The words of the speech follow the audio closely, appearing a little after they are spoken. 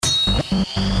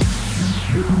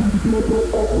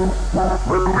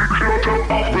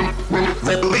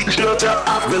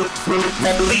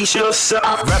Release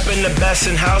yourself. Rapping the best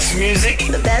in house music.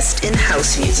 The best in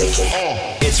house music.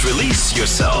 It's Release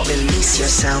Yourself. Release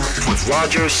yourself. With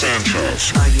Roger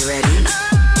Sanchez. Are you ready?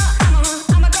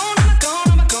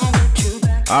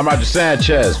 I'm Roger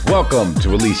Sanchez. Welcome to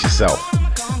Release Yourself,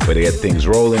 where they get things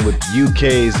rolling with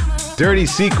UK's Dirty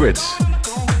Secrets.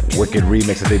 Wicked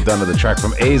remix that they've done of the track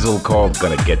from Azel called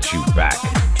Gonna Get You Back.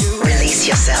 Release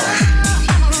yourself.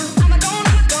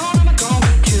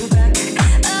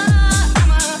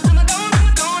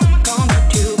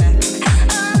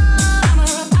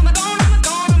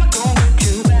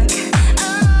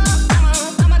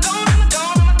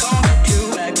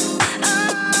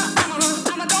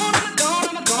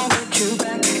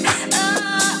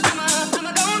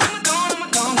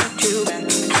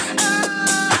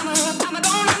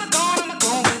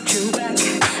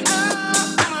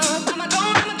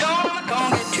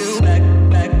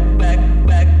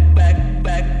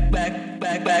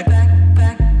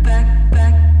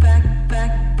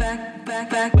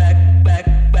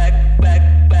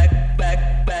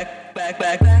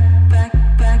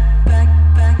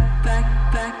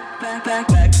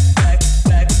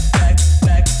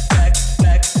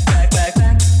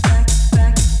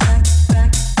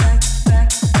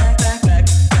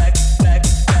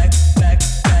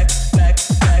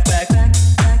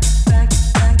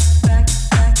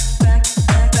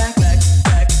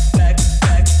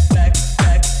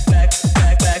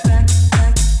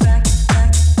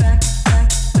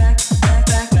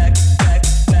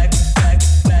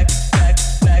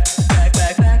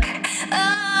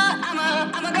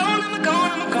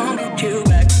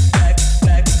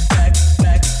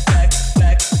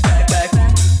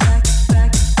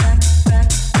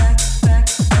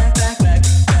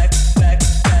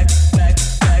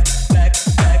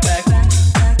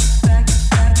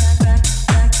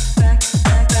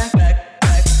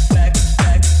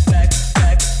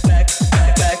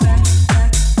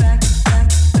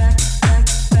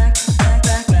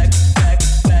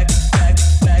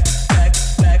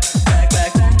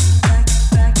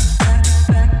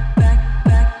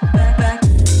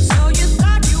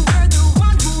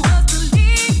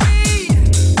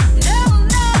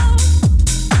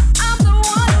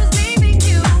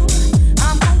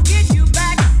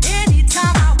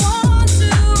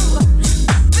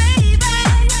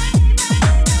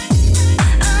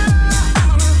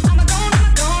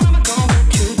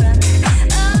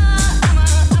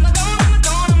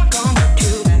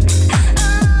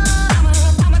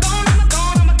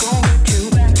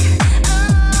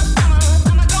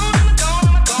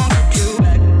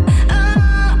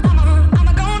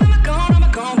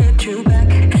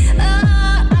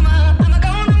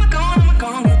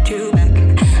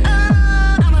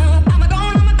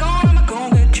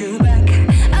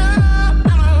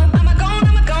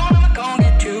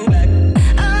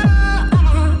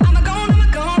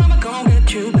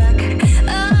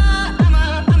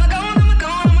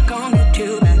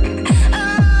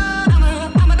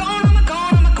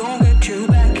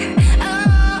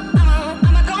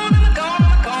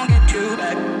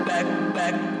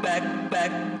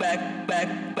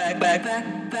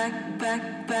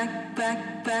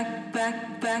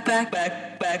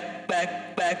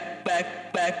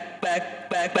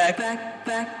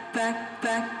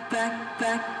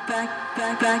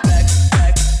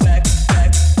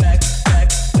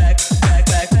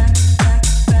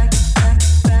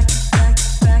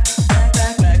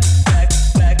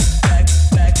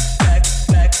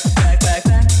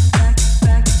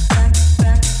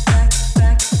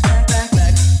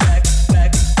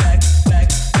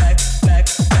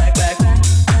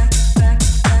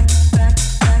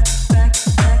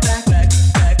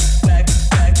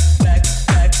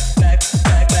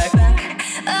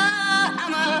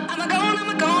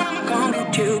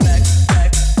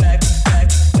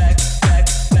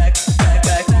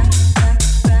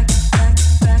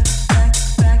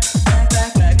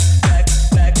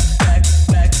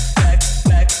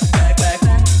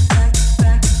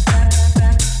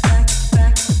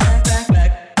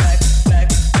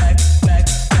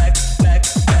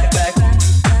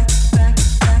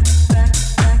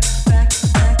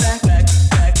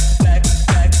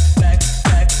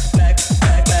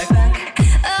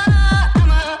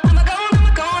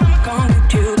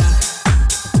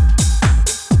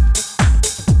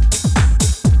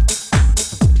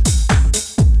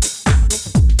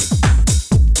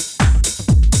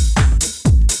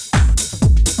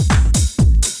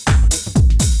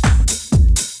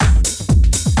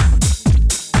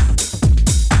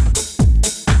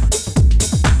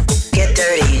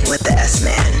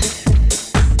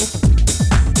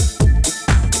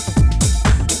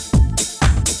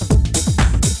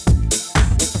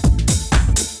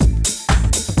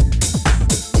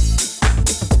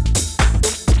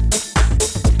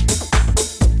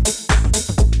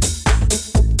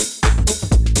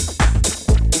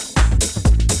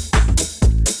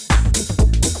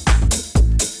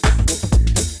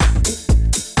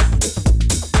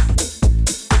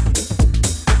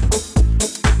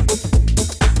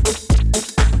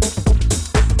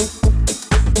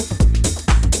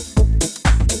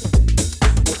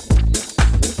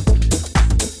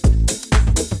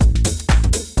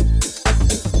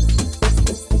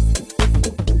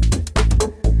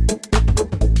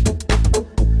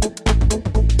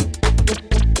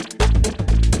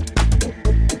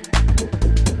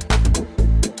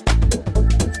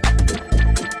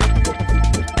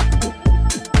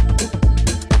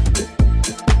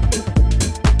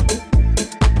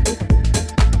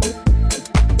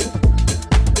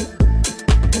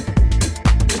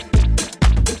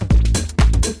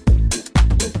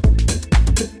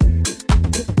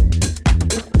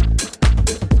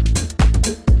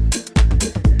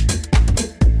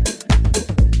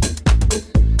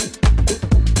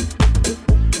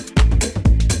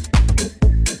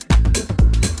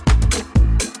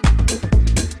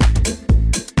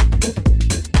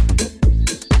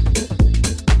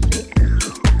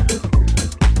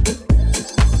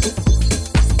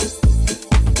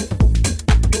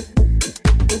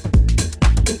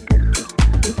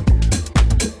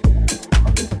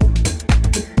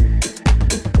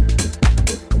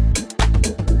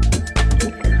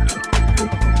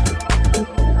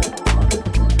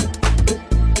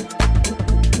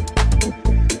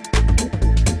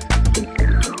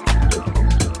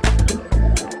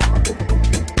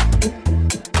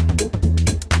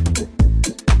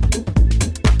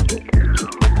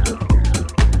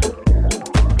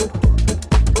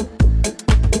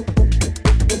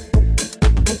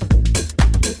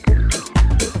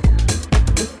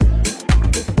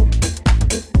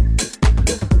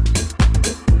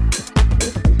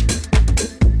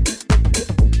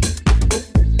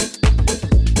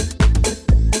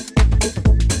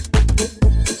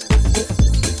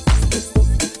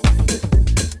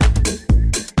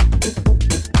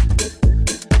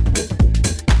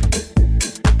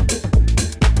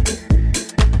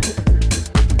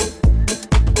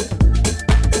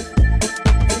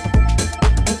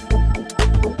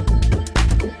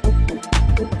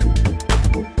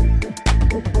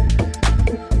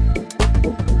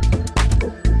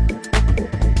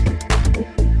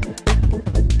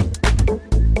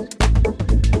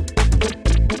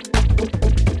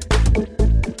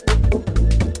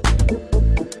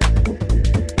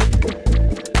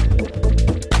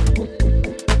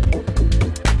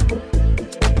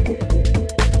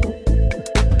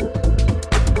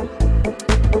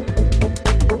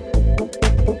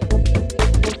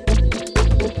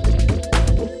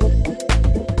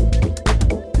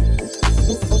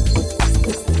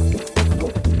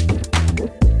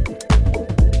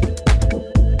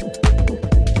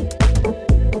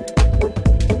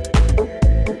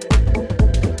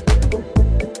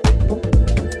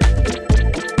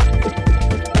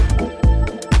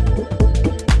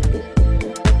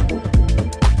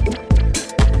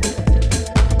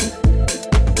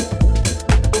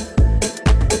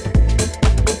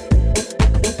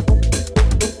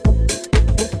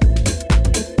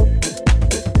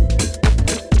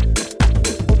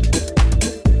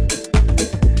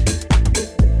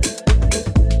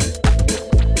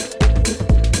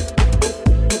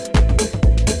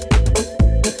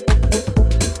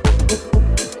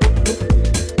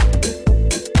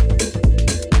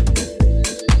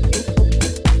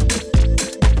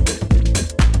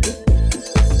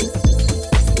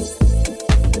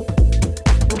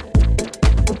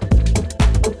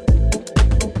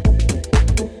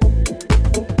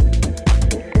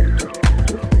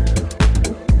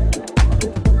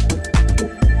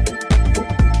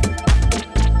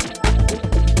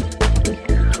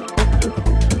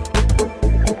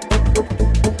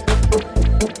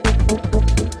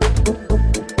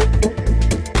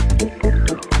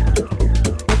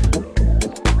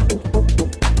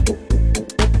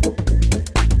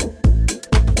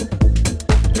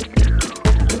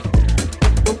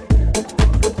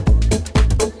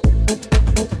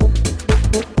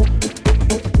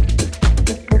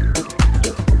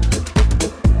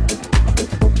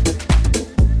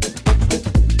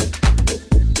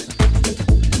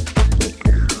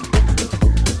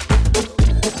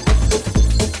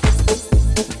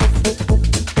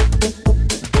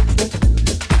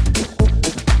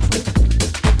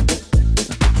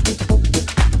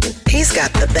 He's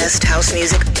got the best house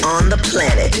music on the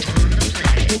planet.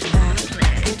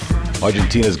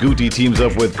 Argentina's Guti teams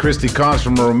up with Christy Cons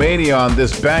from Romania on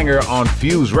this banger on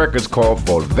Fuse Records called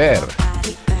Volver.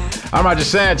 I'm Roger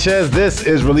Sanchez. This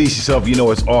is Release Yourself. You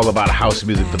know it's all about house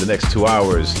music for the next 2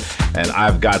 hours. And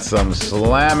I've got some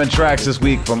slamming tracks this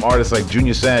week from artists like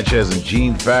Junior Sanchez and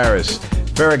Gene Farris,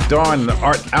 Ferric Dawn and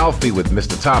Art Alfie with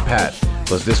Mr. Top Hat.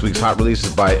 Plus this week's hot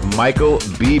releases by Michael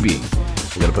Beebe.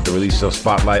 We're going to put the Release Yourself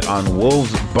spotlight on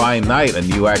Wolves by Night, a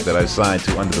new act that I signed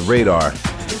to Under the Radar.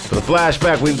 For the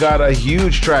flashback, we've got a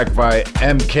huge track by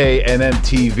MK and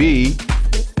MTV.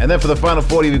 And then for the final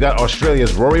 40, we've got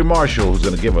Australia's Rory Marshall, who's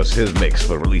going to give us his mix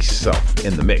for Release Yourself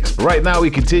in the Mix. But right now, we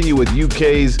continue with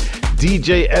UK's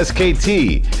DJ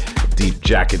SKT, a deep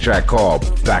jacket track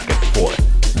called Back and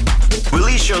Forth.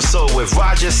 Release Your Soul with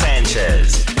Roger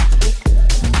Sanchez.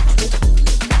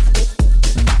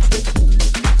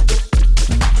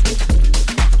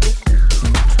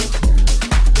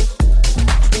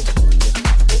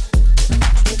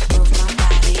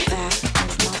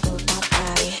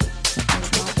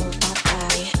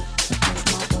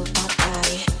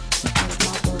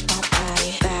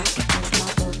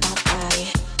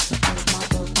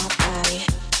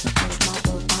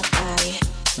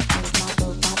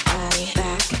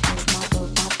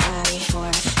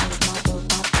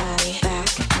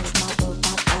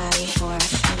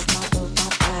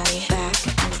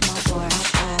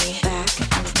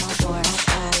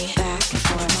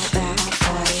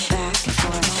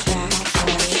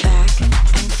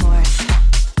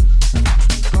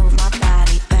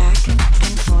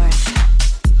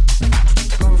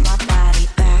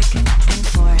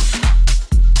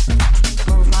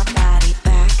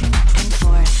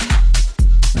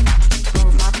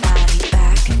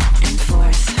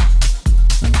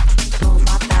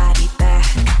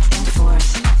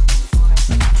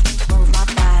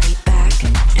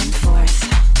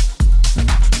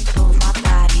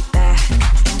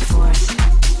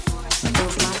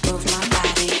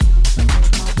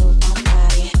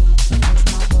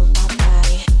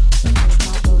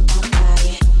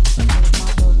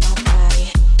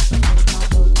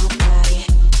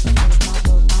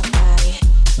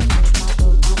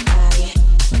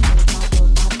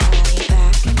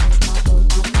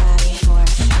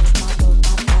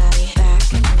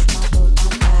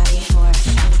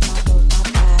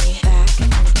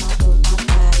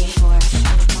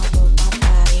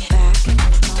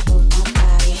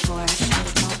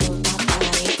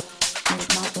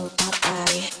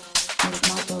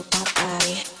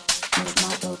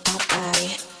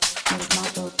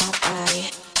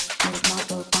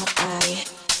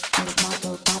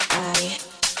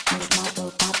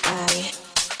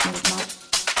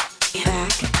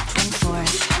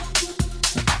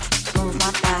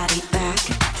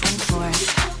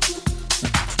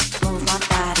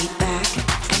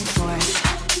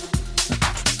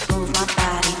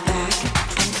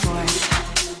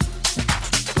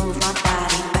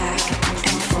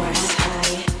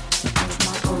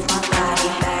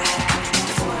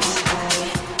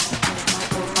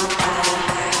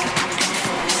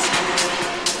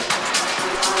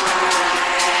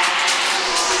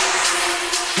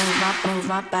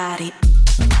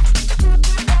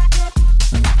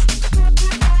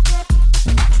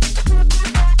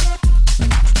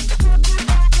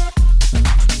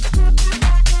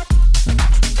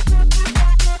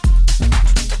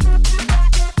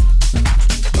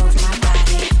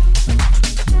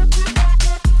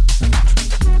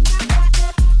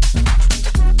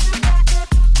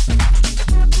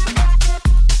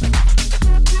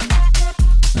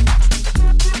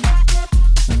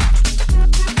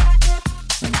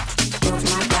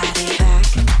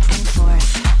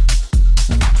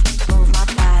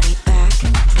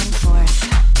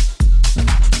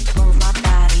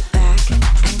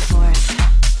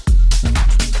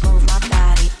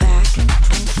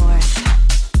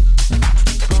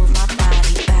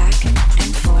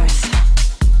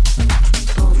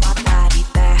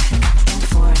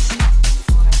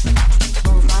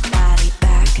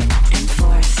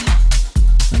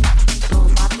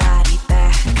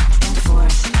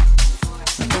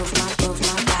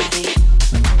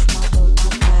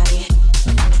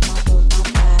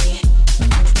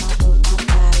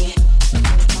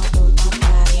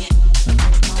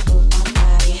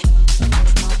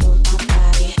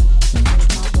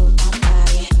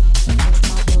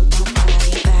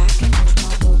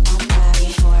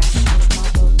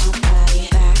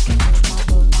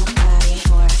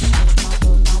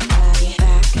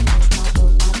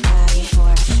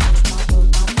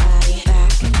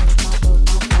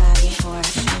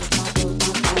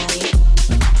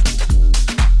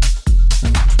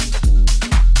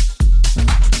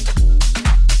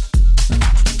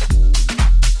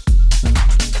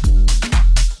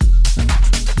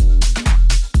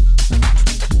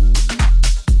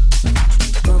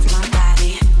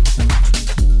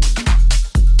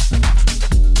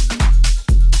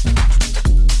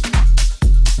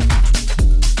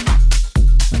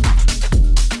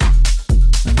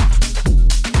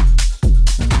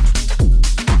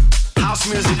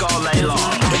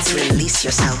 along. It's Release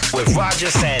Yourself with Roger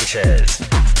Sanchez.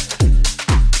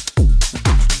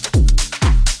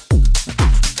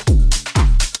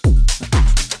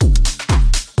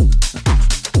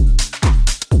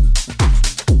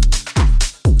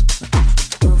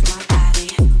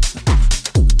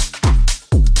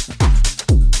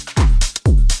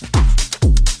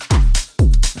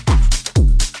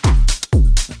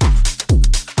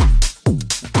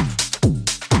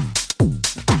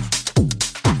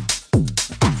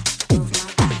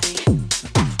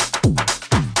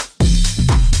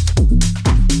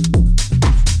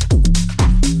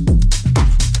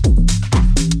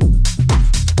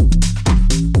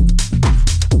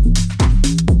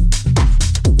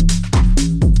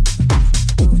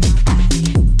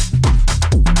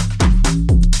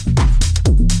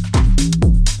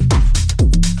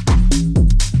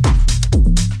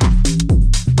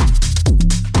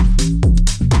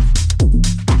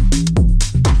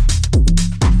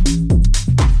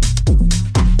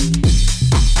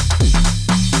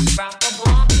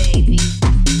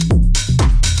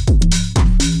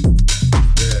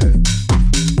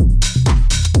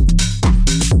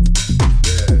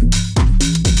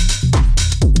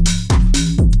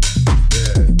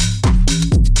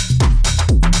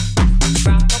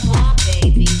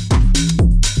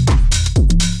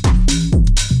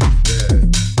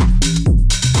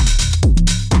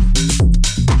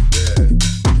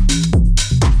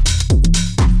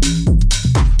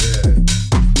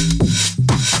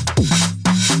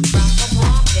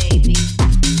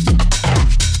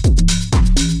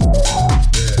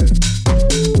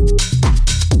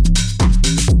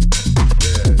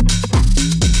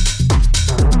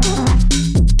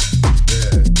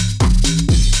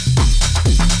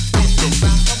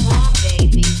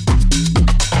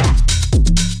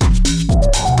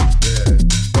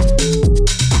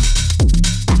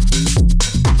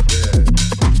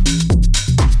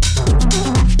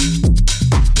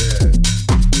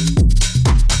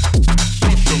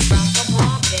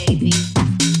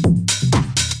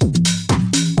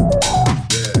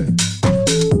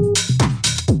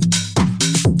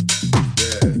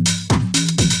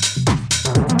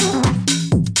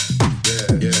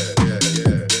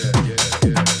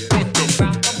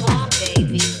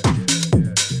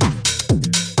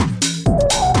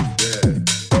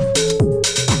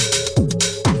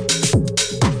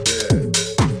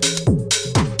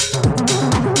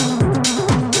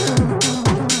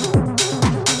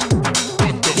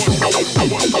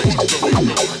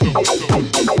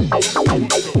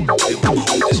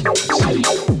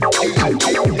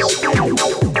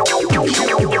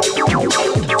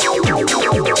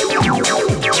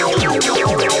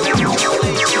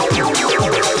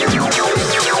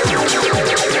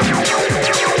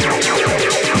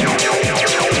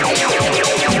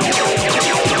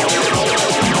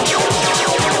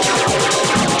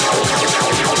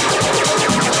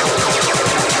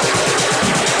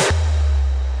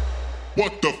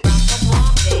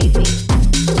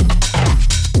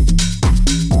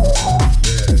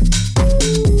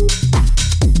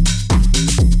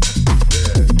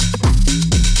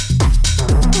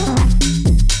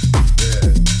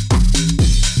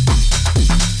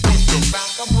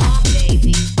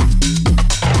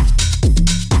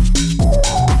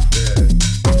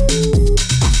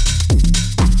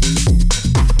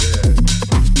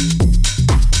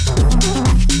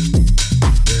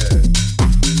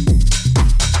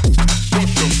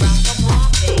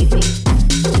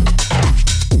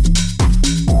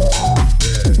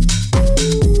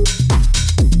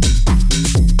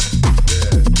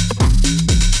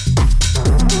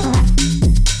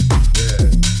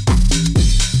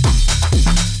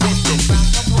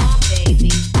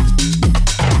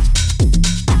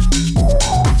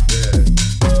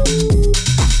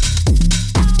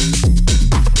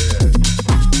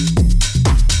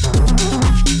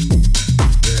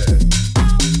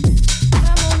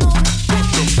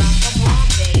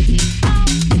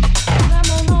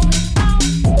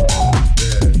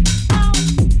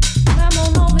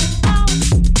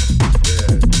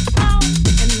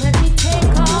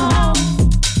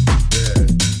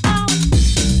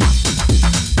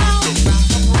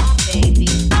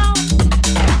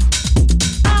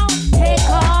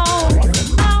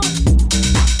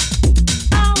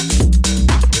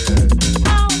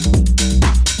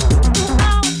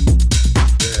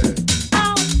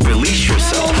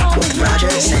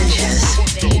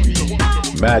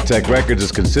 Mad Tech Records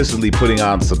is consistently putting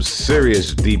on some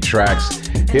serious deep tracks.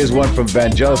 Here's one from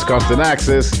Vangelis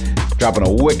Kostanaxis, dropping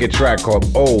a wicked track called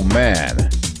Oh Man.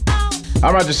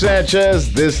 I'm Roger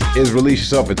Sanchez. This is Release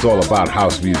Yourself. It's all about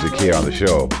house music here on the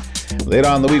show. Later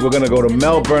on in the week, we're going to go to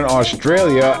Melbourne,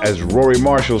 Australia, as Rory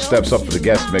Marshall steps up for the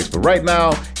guest mix. But right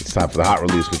now, it's time for the hot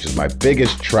release, which is my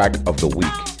biggest track of the week.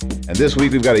 And this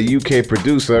week, we've got a UK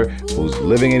producer who's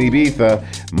living in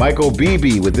Ibiza, Michael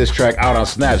Beebe, with this track out on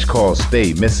Snatch called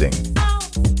Stay Missing.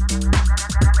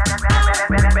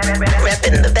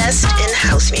 Reppin' the best in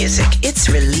house music. It's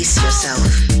Release Yourself.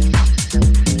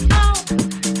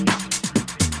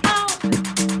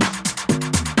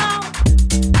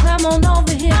 Come on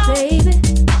over here, baby.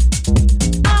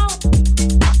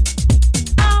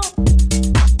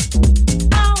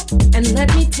 And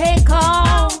let me take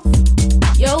off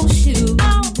your shoes.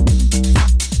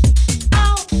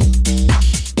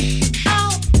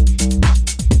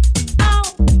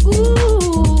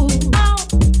 Ooh,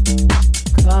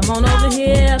 come on over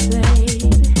here,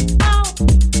 baby.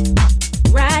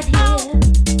 Right here.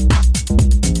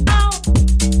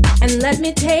 And let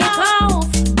me take off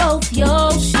both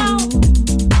your shoes.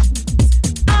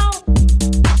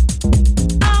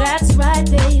 That's right,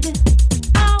 baby.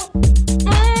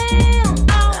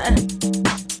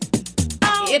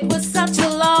 It was such a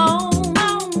long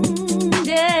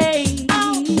day.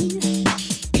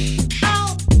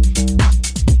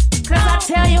 'Cause I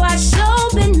tell you, I sure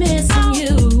been missing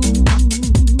you.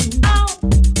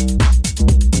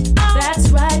 That's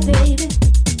right, baby.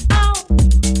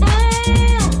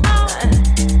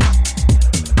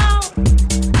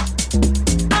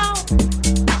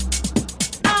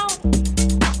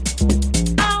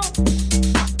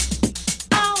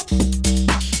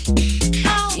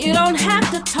 You don't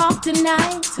have to talk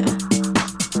tonight.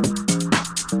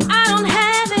 I don't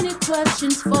have any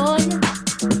questions for you.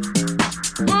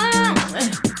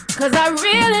 'Cause I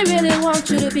really, really want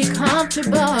you to be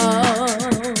comfortable.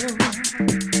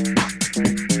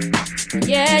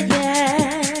 Yeah,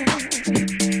 yeah.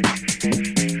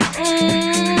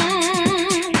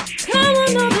 Come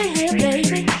on over here,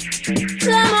 baby.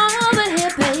 Come on over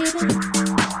here, baby.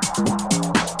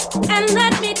 And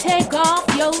let me take off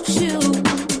your shoes.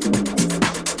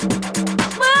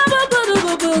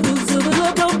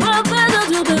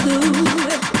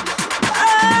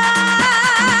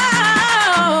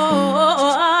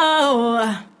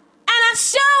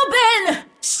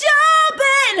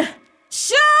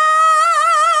 Sure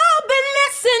been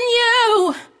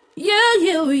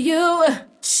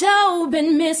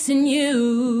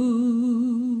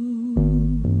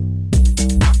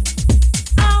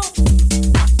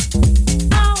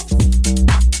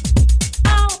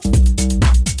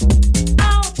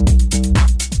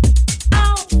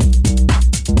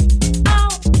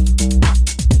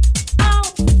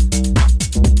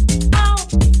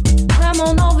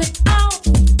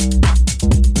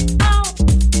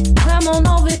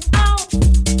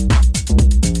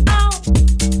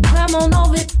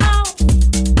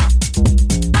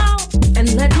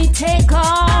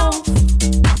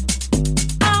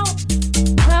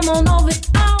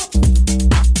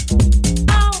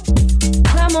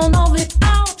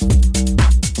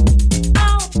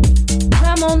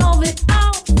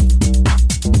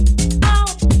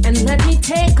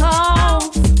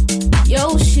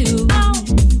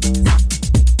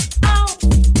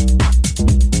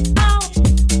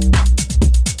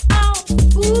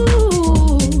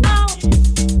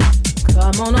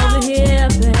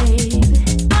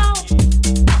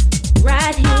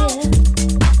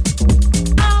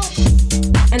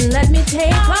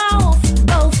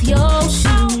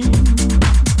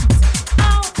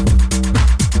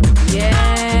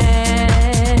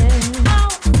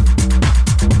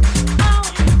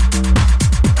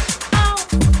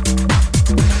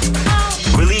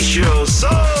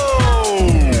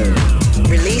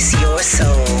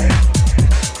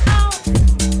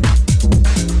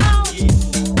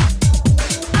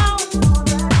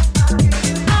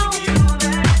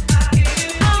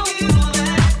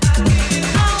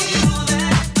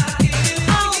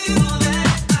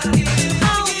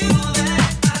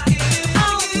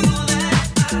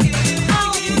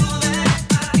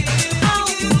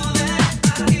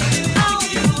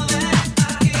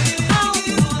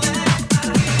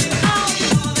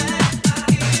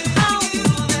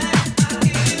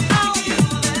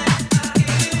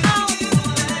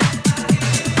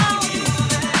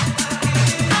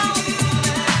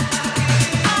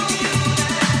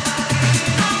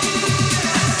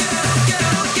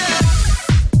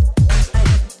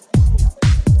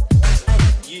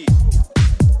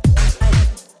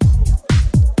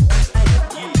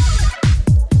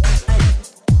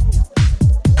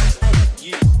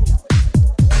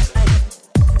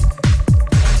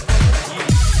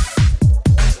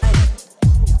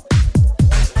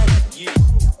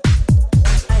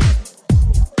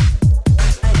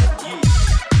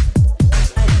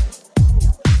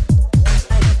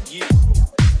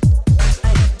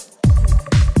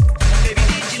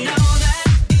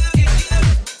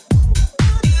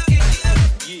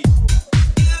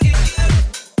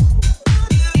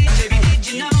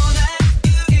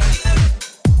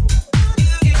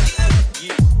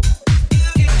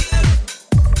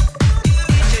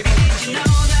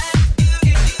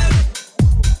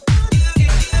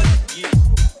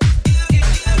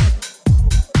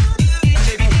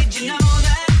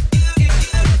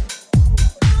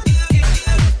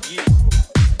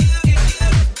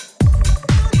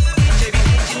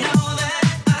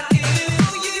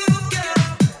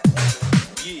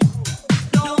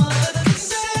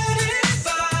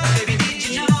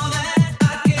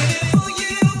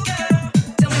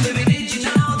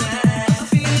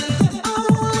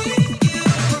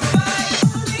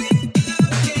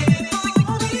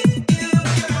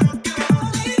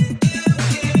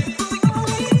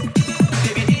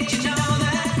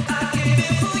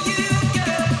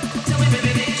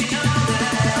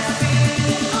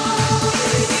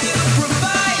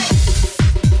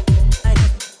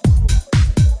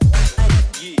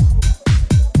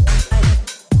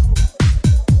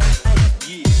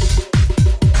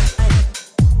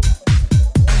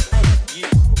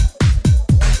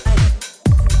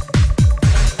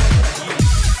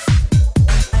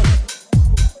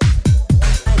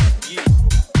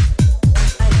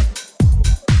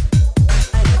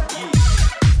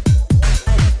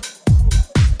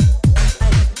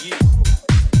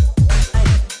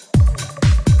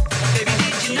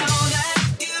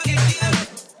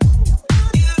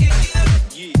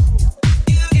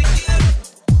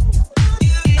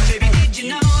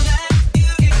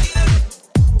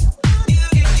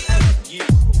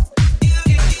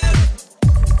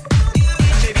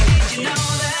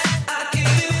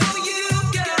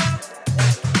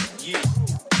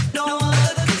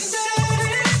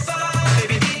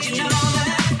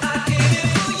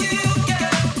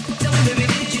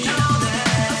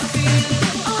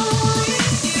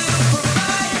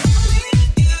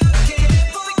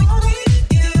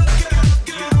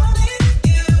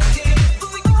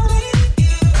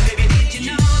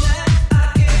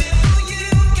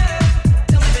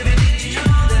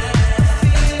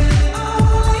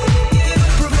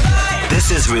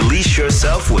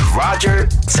Roger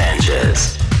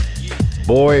Sanchez.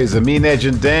 Boys, Amin Edge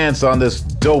and Dance on this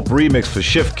dope remix for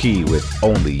Shift Key with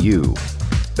Only You.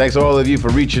 Thanks to all of you for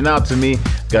reaching out to me.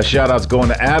 Got shout outs going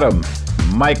to Adam,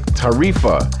 Mike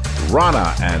Tarifa,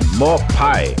 Rana, and Mo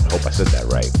Pai. Hope I said that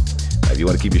right. If you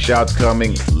want to keep your shouts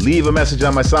coming, leave a message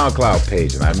on my SoundCloud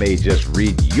page and I may just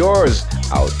read yours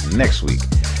out next week.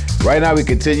 Right now we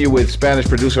continue with Spanish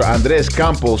producer Andres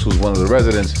Campos, who's one of the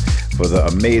residents for the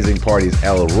amazing parties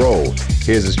El Ro.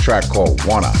 Here's his track called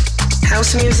Wanna.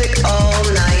 House music all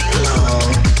night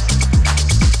long.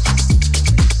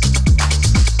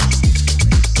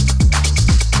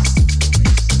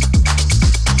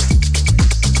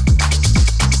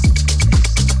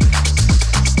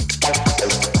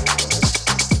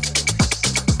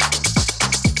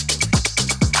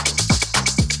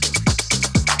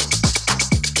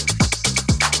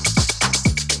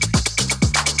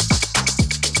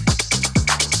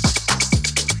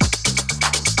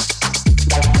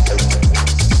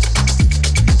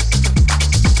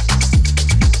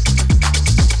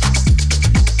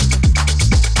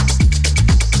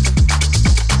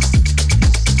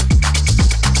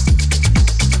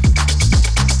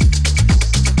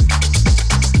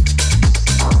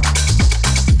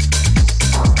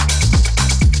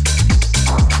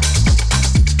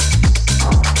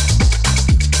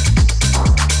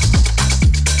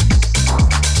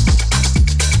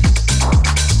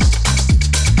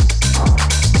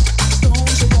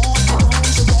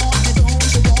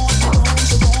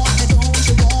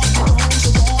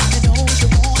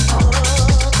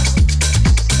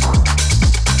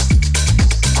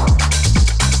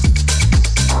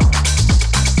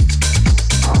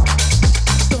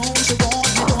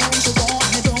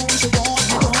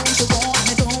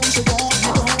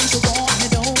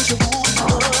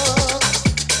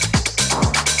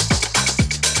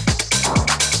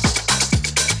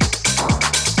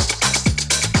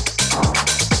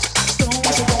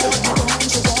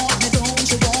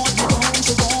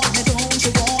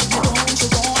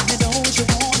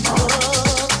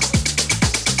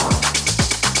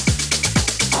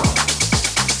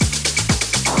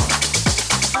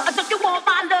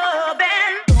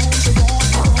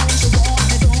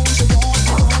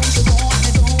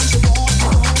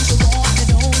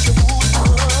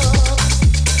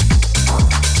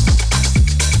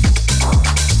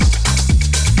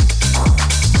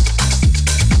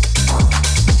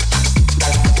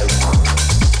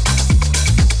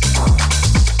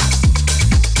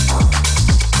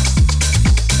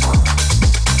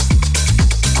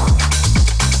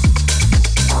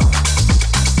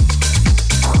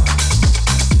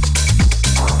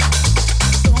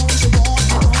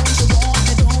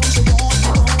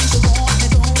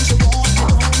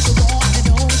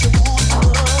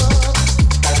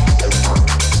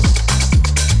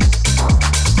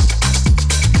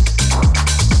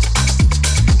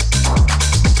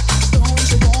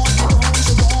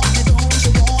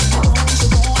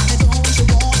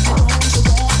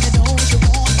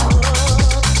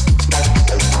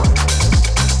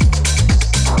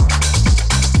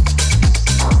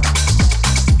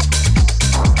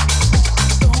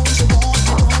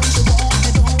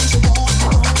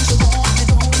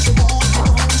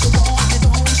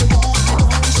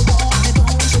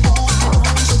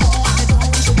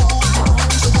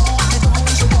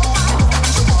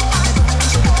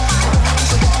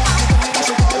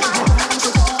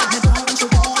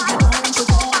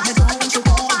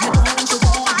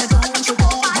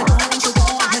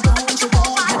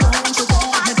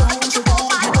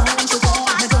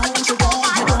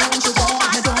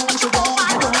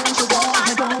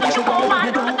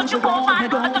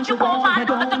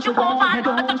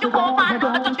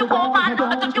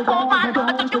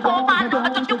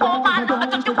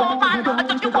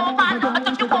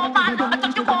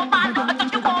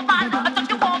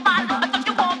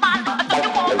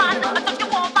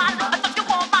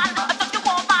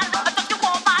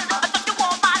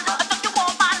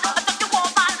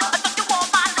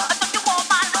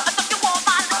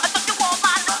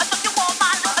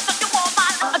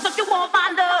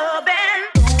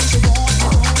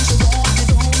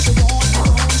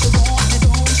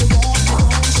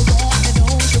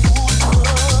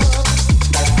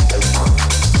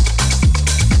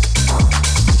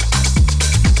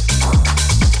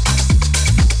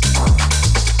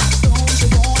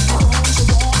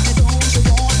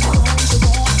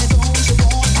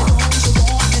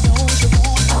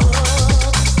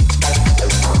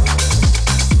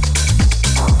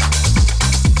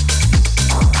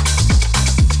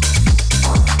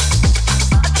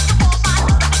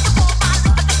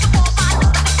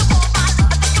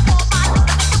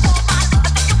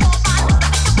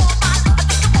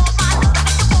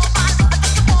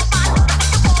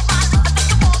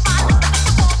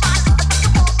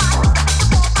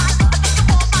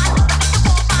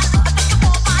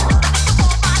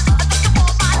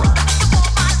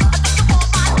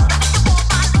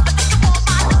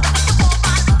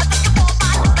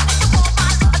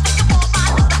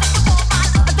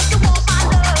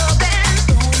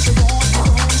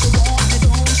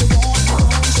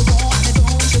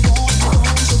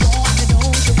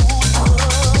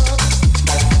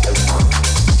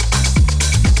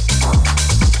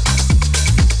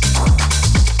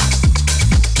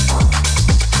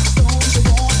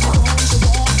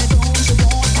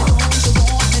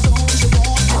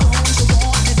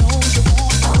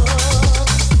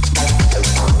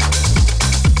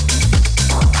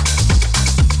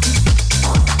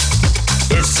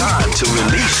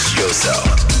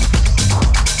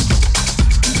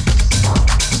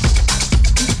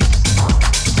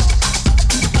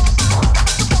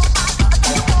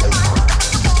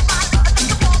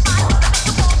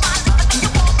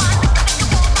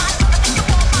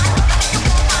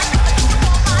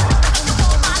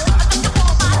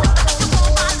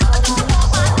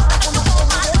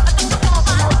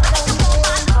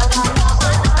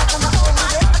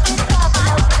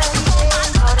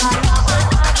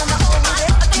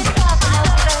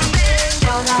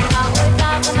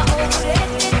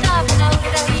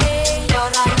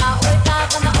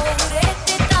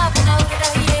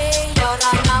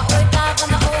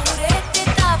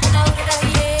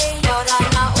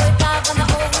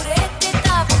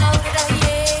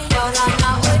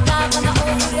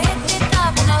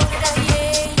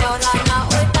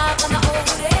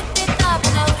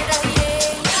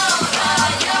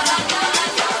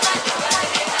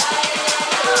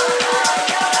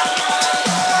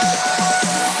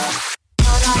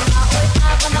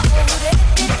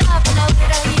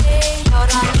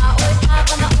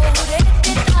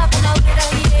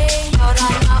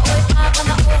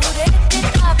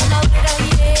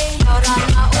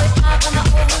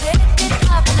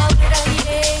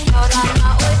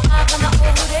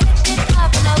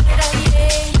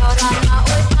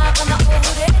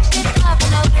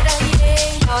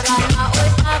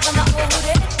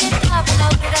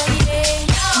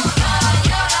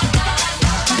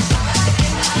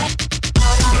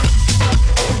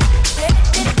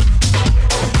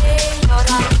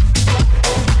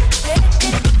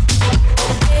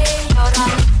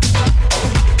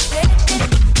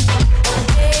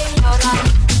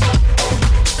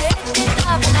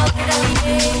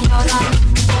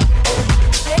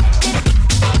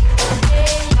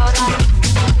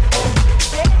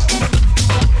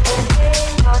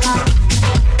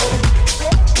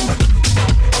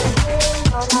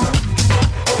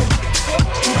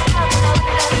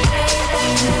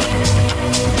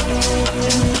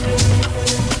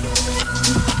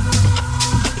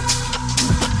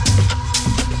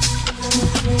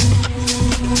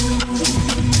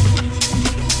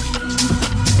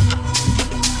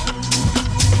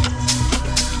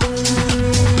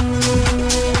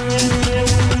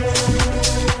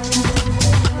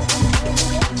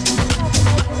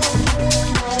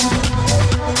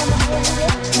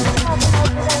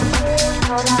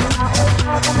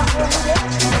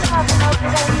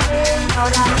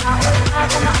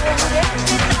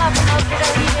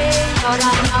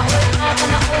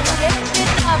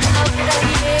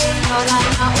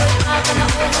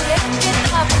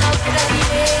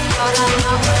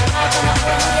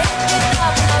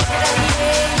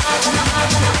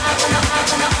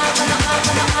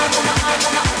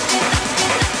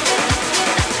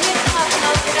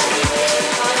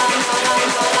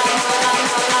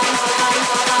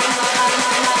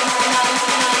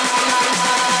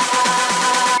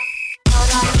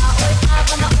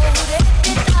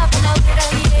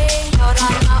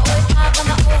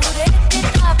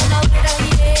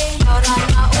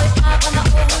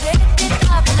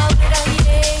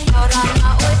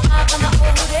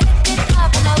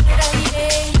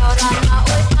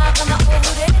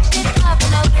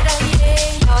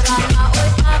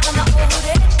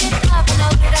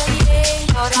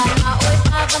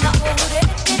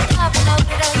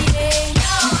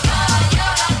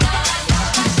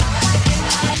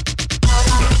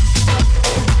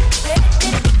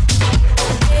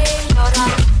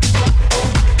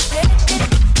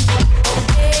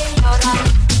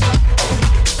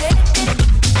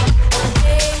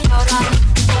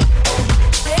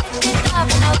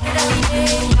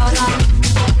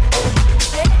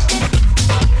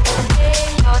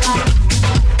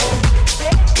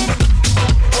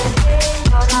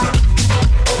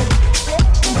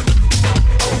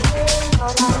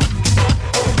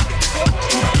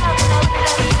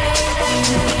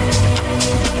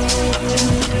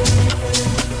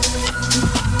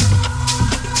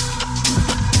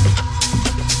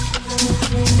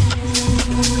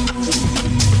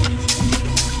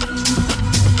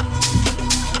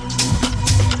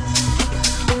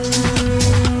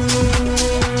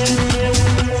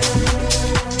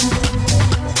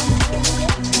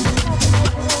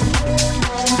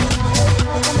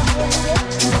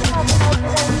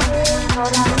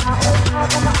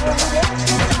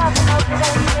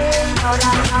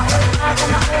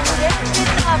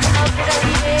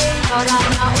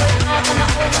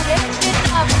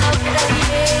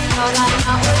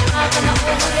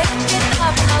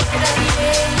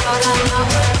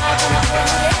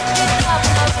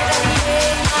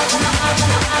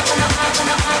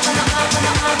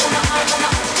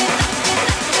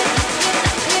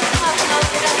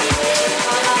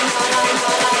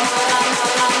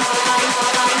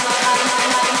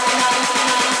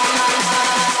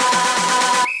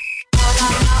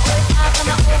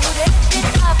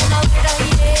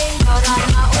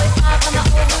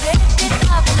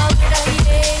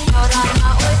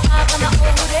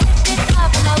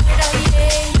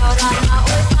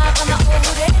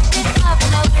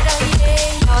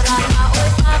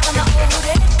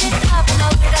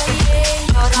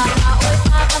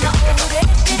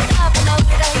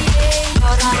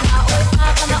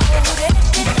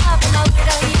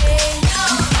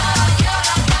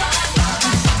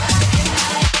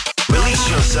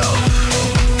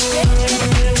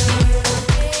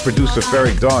 producer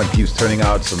Ferric Dawn keeps turning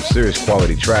out some serious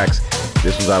quality tracks.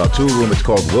 This one's out on Tool Room. It's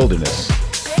called Wilderness.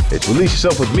 It's Release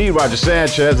Yourself with me, Roger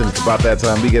Sanchez, and it's about that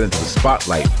time we get into the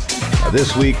spotlight.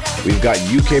 This week, we've got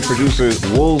UK producer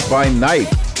Wolves by Night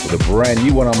with a brand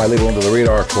new one on my label under the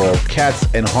radar called Cats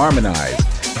and Harmonize.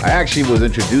 I actually was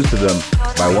introduced to them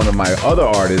by one of my other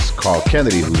artists, Carl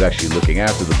Kennedy, who's actually looking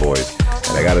after the boys.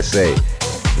 And I gotta say,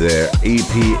 their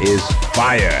EP is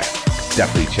fire.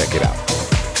 Definitely check it out.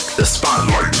 The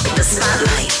Spotlight. The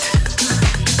Spotlight.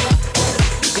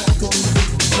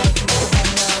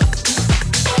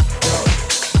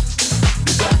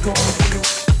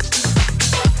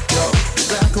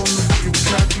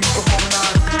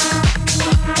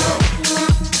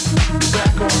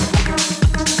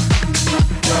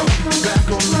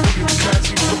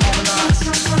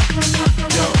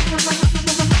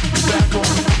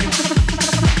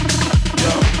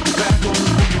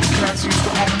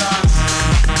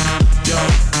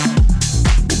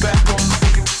 Back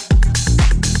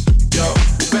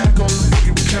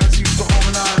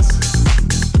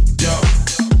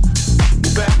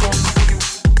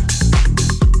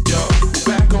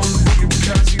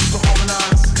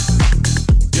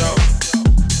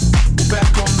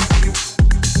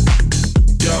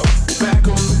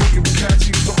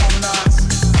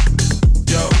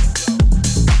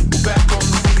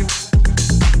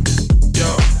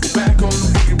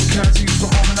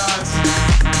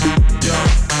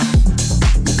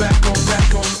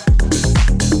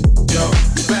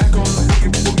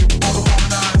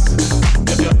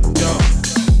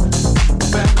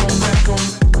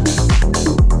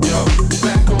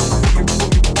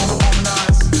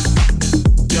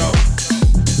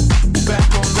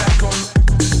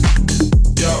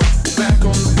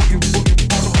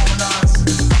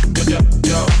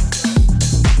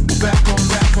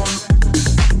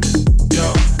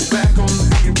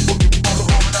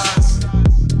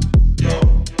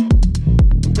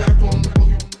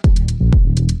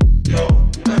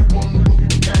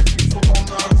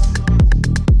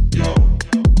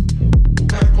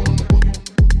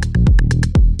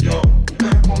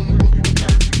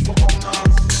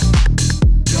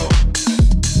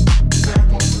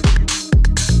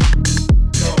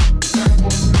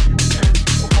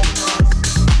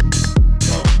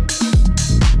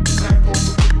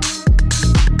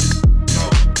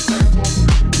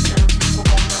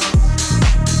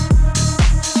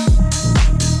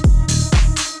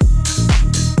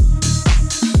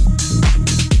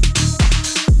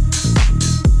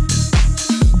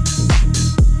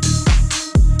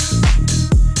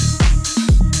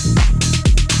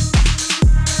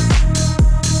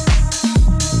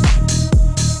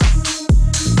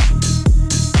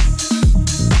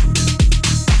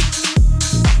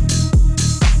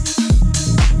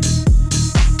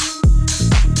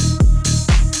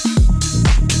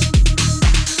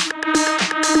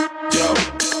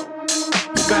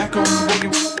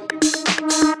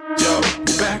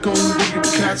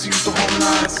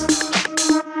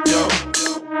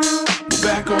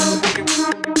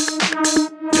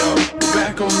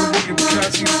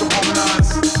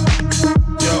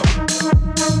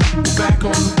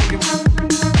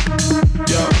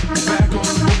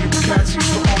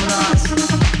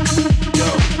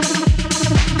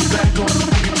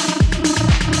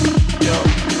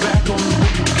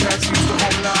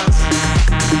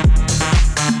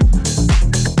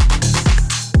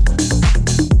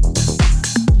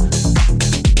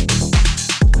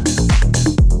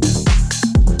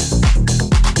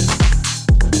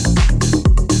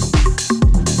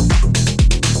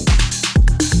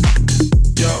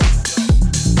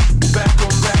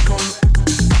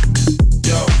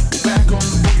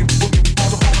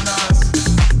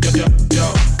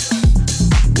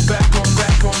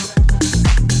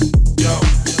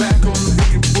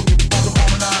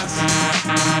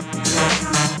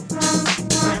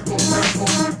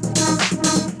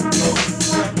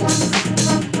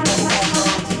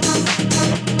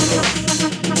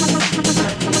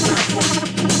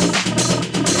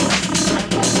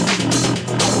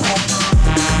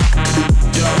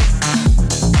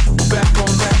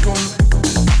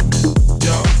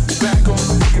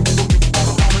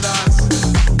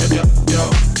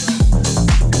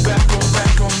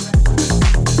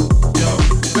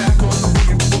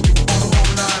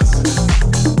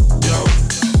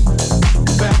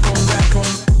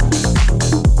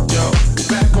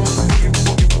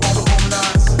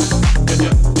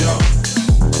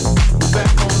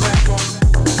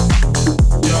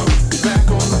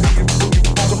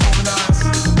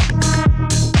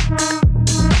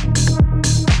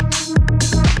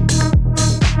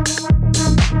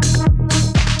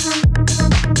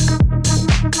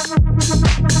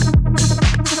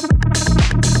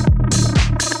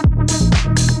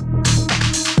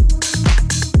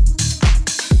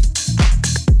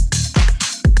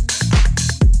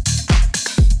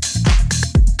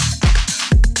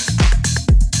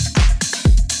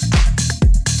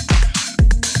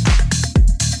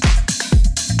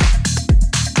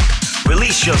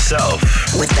Yourself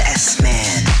with the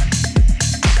S-Man.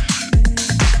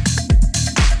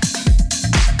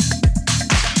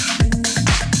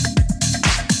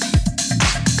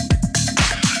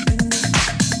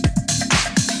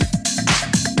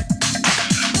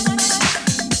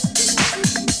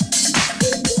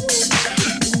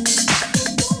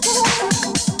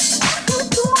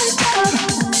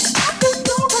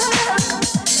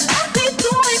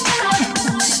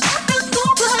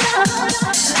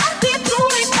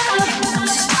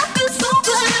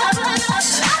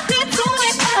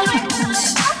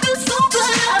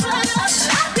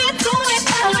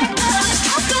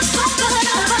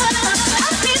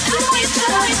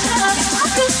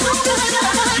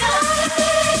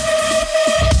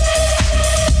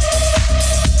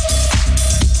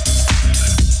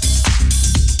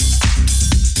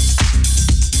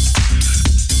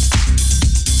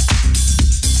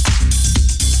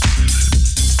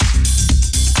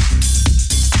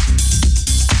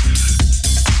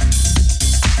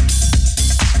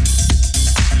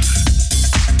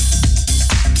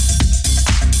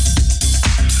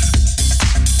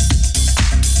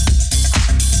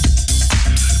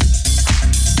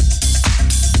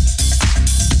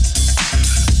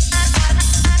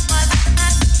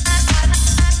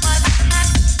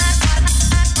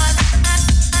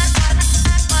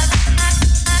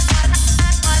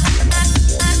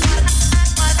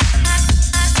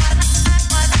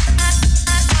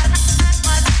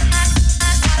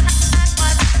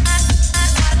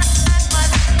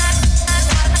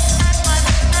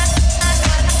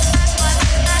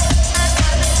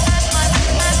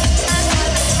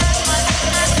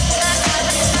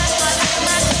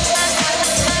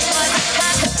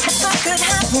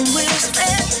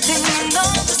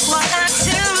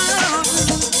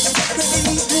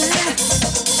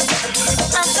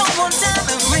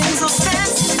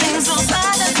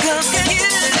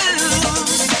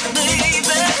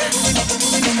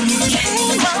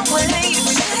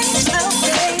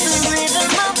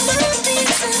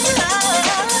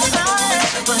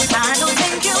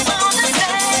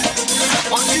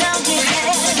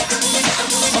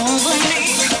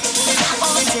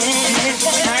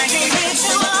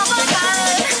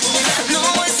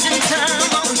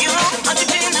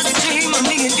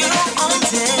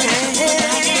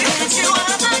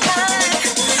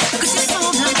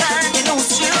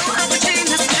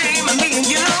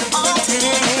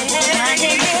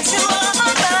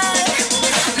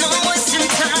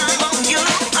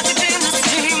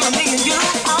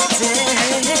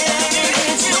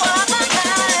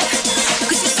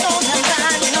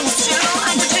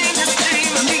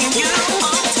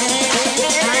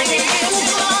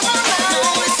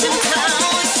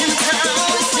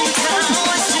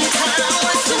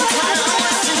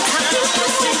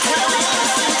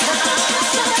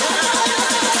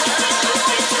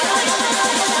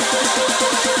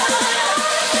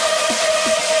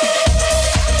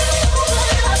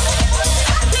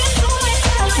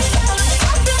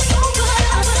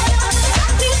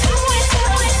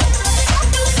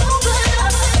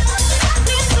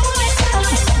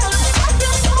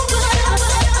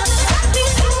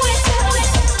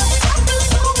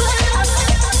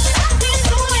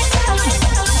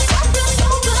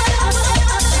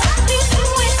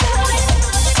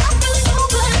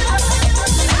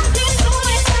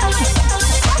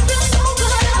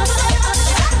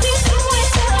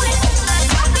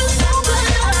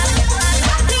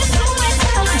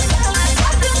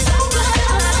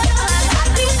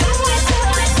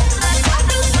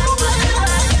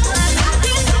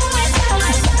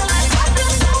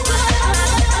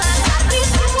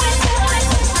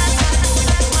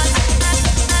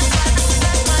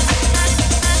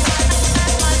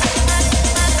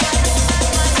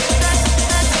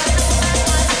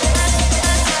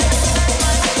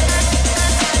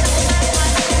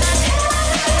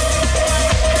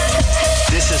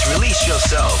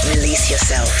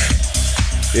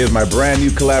 Here's my brand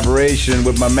new collaboration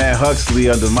with my man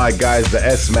Huxley under my guys, the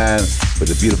S-Man,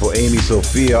 with the beautiful Amy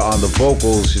Sophia on the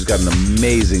vocals. She's got an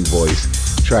amazing voice.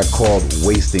 Track called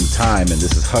Wasting Time, and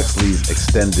this is Huxley's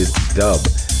extended dub.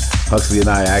 Huxley and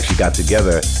I actually got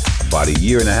together about a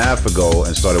year and a half ago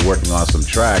and started working on some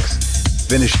tracks,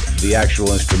 finished the actual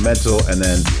instrumental, and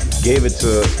then gave it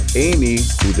to Amy,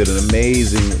 who did an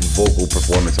amazing vocal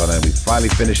performance on it. And we finally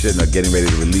finished it and are getting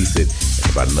ready to release it in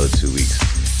about another 2 weeks.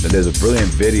 Then there's a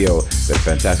brilliant video that a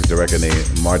fantastic director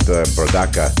named Marta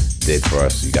Brodaka did for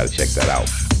us. You got to check that out.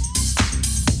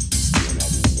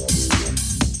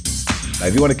 Now,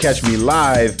 if you want to catch me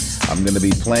live, I'm going to be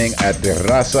playing at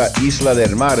Terraza Isla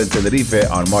del Mar in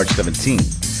Tenerife on March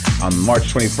 17th. On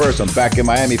March 21st, I'm back in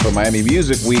Miami for Miami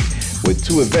Music Week. with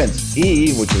 2 events,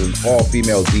 E, which is an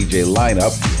all-female DJ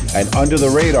lineup, and Under the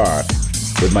Radar,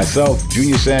 with myself,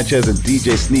 Junior Sanchez, and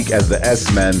DJ Sneak as the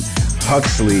S-Men,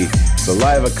 Huxley,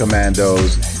 Saliva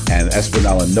Commandos, and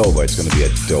Espinala Nova. It's going to be a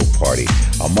dope party.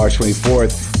 On March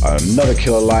 24th, another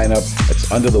killer lineup.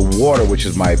 It's Under the Water, which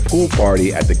is my pool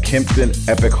party at the Kimpton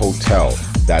Epic Hotel.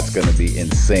 That's going to be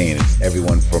insane. It's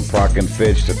everyone from Proc and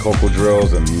Fitch to Coco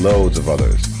Drills and loads of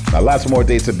others. Now, lots more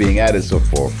dates are being added, so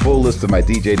for a full list of my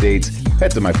DJ dates,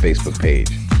 head to my Facebook page.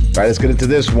 All right, let's get into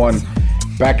this one.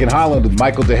 Back in Holland with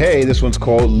Michael DeHay. This one's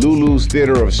called Lulu's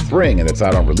Theater of Spring, and it's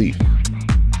out on Relief.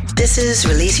 This is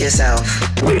Release Yourself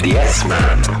with the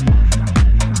S-Man.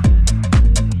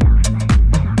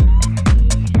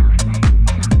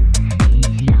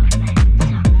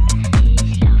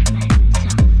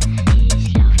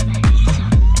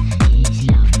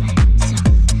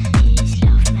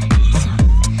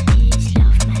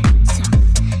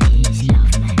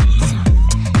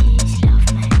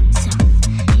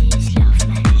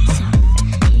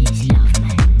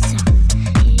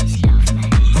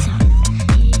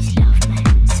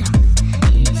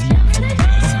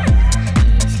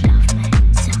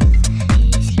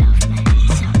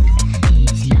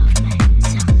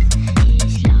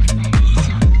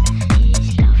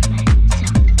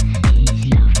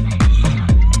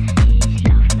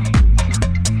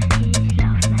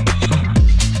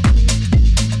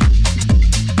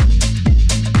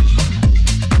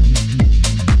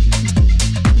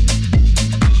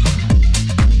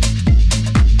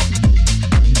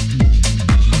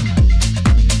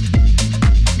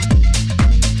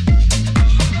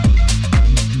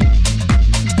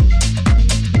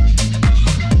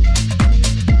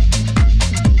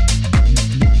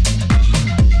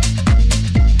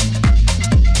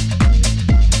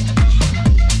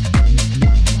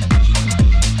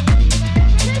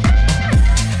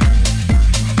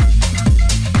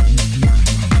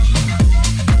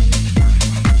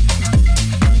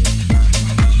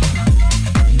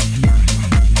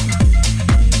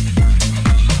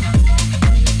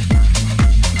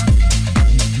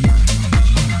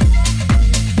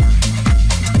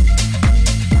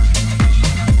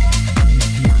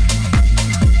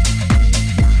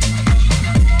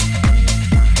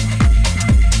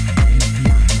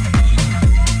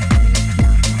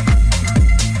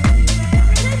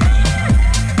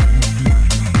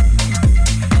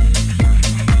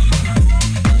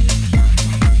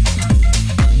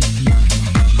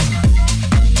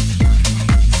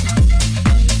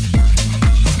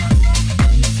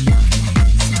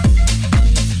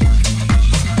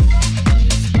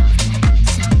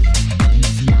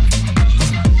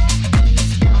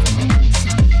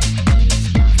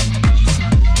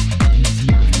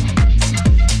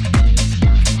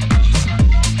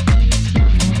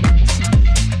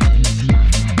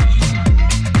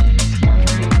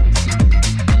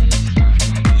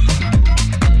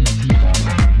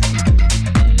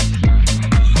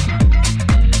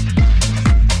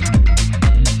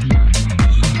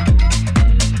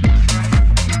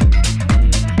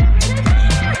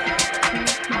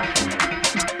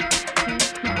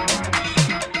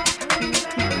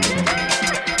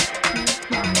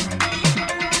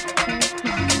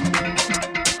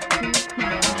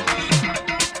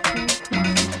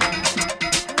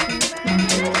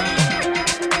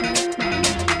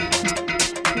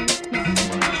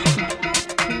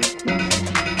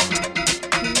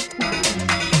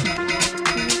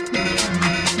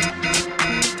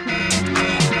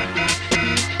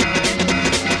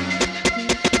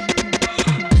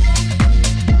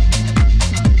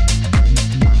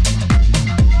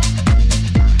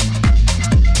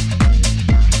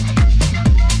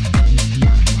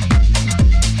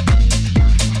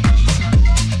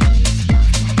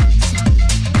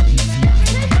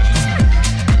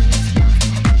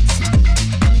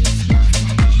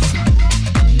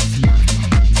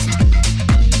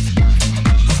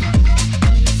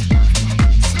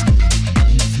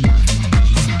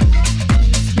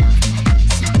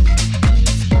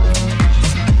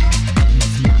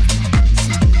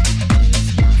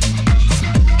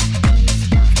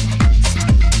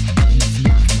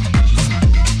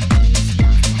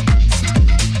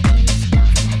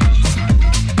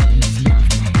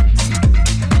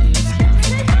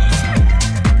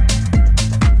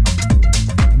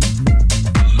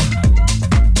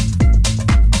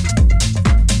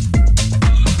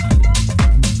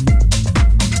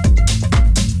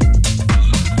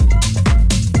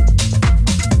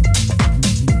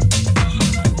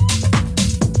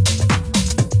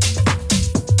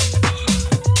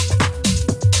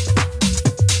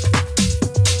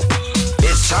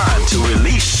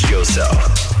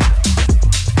 yourself.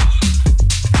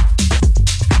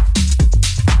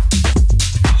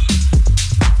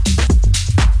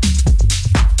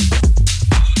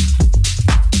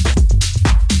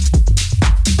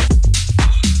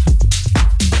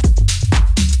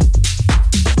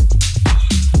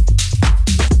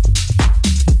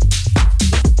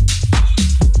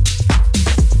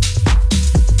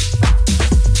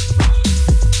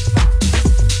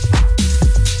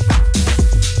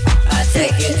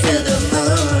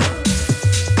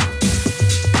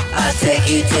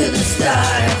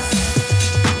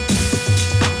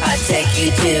 you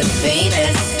to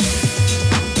Venus.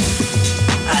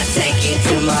 I take you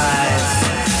to Mars.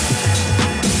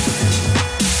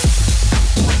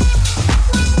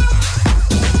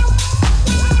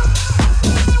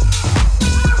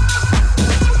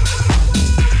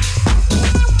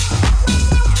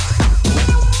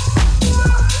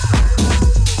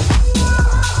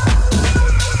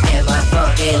 In my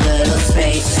funky little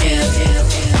spaceship.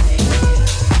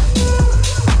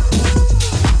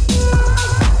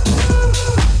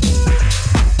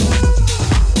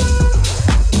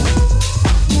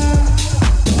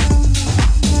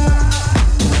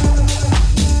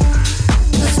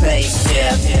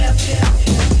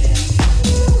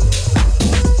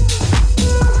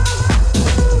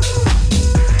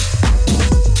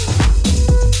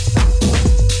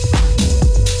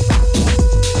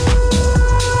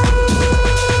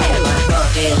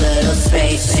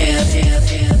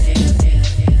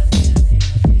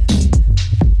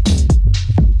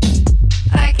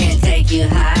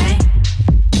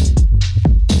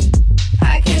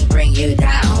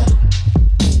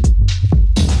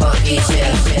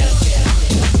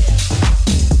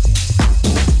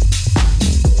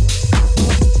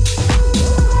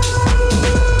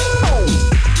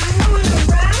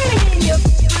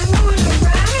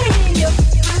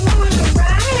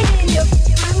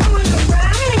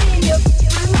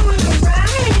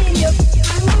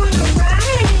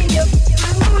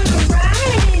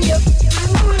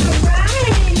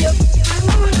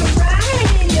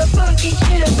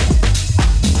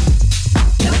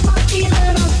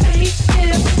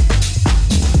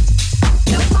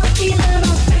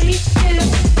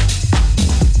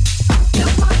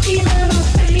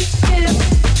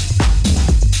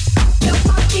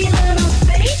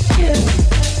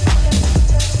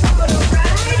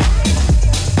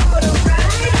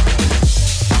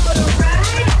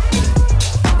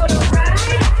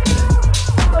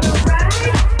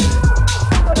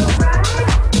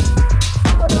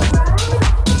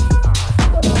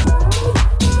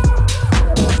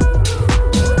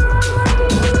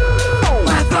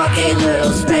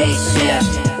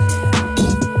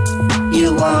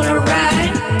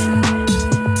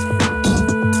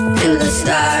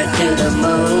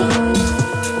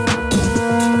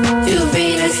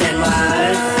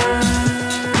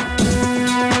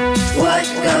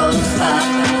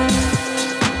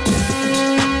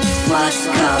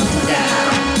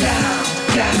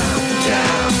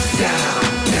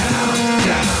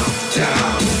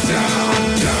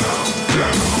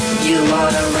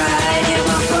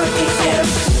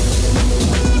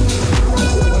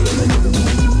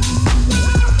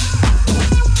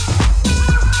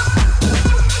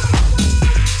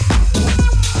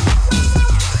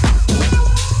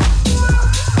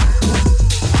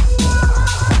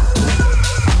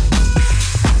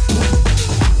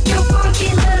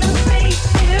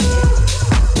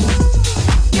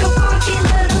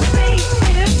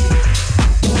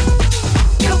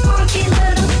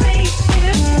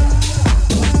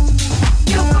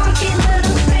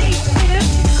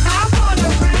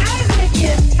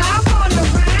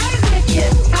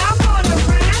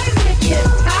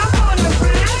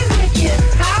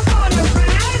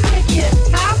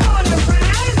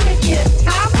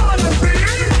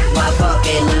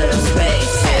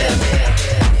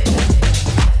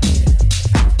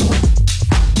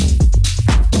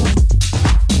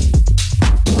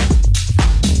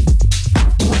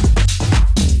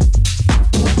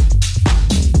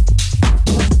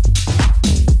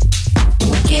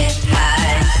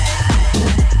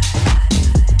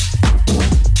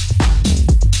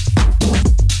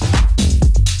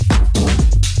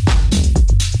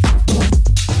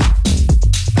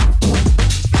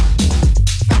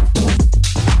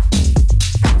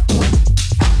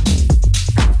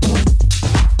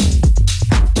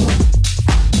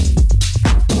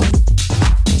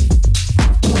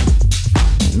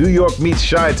 New York meets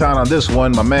Chi-Town on this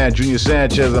one. My man Junior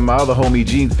Sanchez and my other homie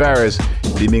Gene Farris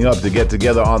teaming up to get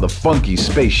together on the funky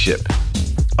spaceship.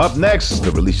 Up next,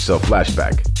 the Release Yourself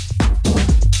flashback.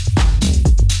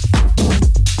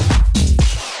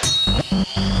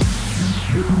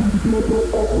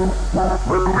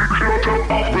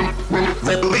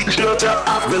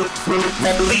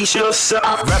 Release yourself.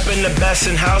 Repping the best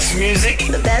in house music.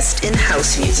 The best in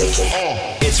house music.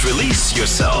 It's Release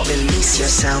Yourself. Release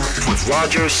yourself. With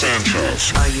Roger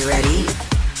Sanchez. Are you ready?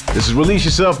 This is Release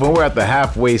Yourself, and we're at the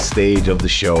halfway stage of the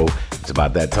show. It's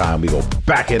about that time we go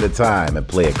back into time and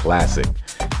play a classic.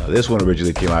 Now, this one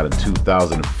originally came out in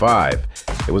 2005.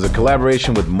 It was a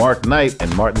collaboration with Mark Knight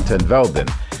and Martin ten Velden.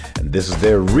 And this is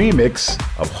their remix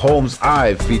of Holmes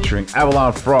Ive featuring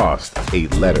Avalon Frost,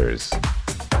 8 Letters.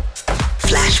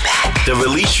 Flashback. The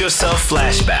Release Yourself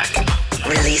Flashback.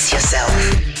 Release yourself.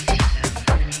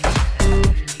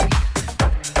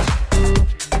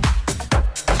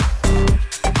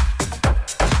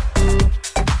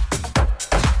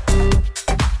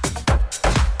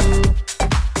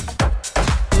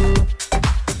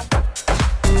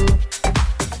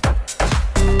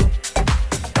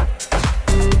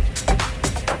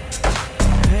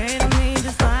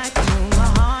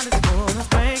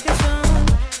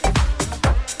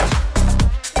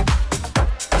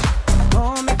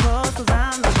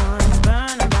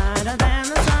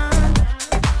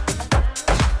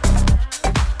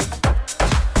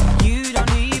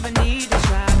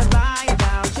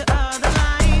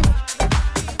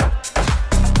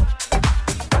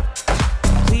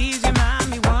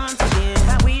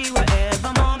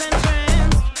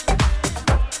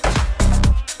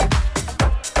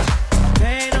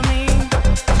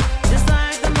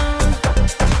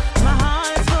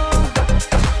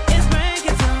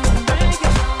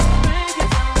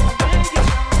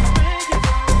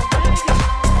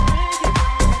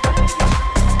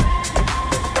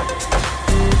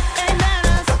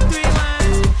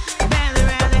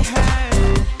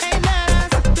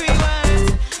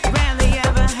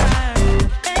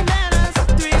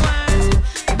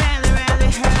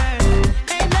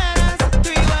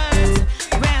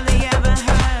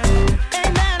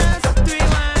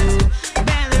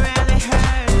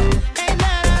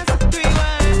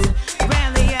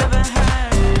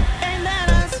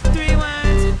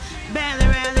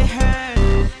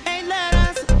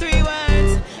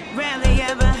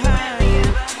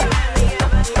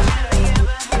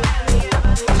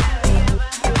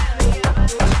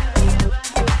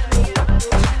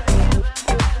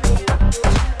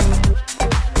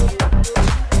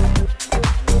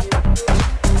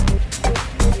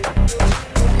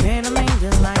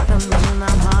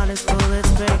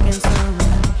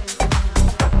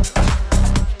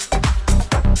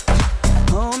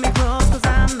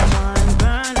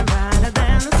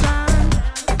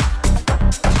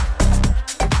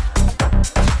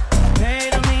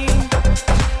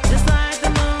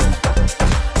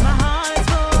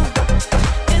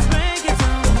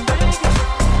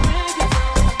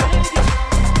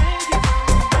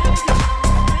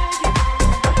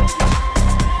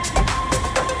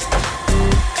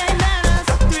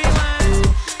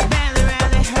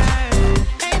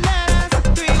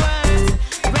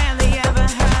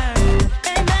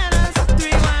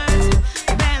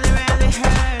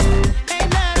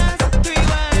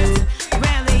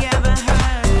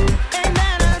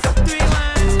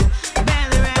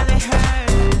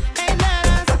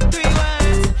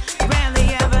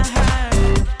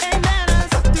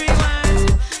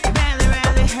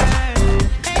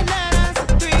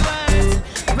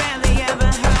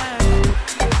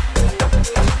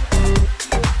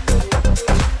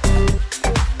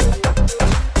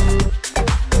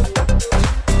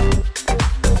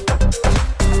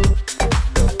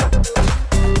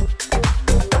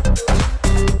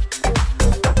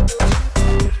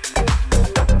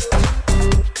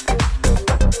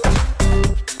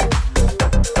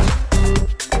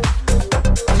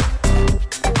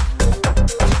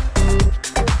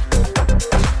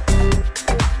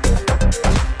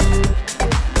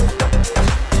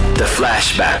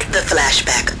 Flashback. The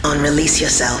Flashback on Release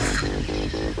Yourself.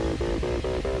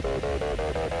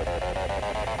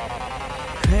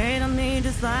 Hate on me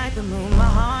just like the moon. My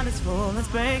heart is full, it's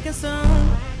breaking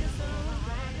soon.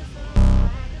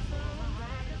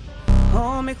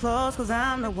 Hold me close, cause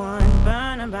I'm the one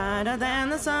burning brighter than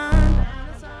the sun.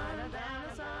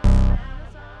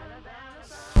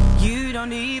 You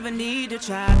don't even need to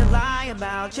try to lie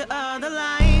about your other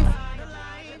life.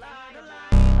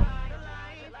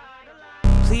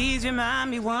 Please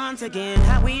remind me once again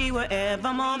how we were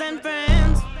ever more than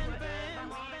friends.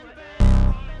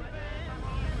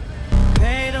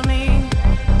 Cradle me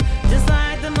just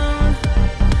like the moon.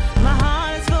 My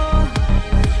heart is full,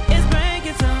 it's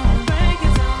breaking soon,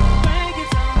 breaking soon, breaking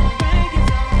soon, breaking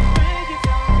soon, breaking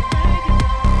soon, breaking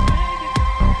soon.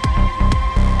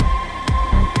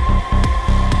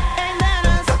 Ain't let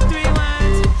us 3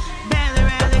 words barely,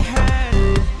 rarely heard.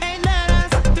 Ain't let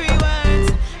us 3 words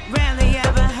rarely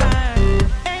ever heard.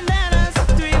 Ain't let us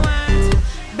 3 words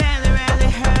barely, rarely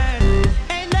heard.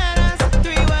 Ain't let us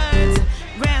 3 words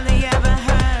rarely ever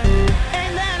heard.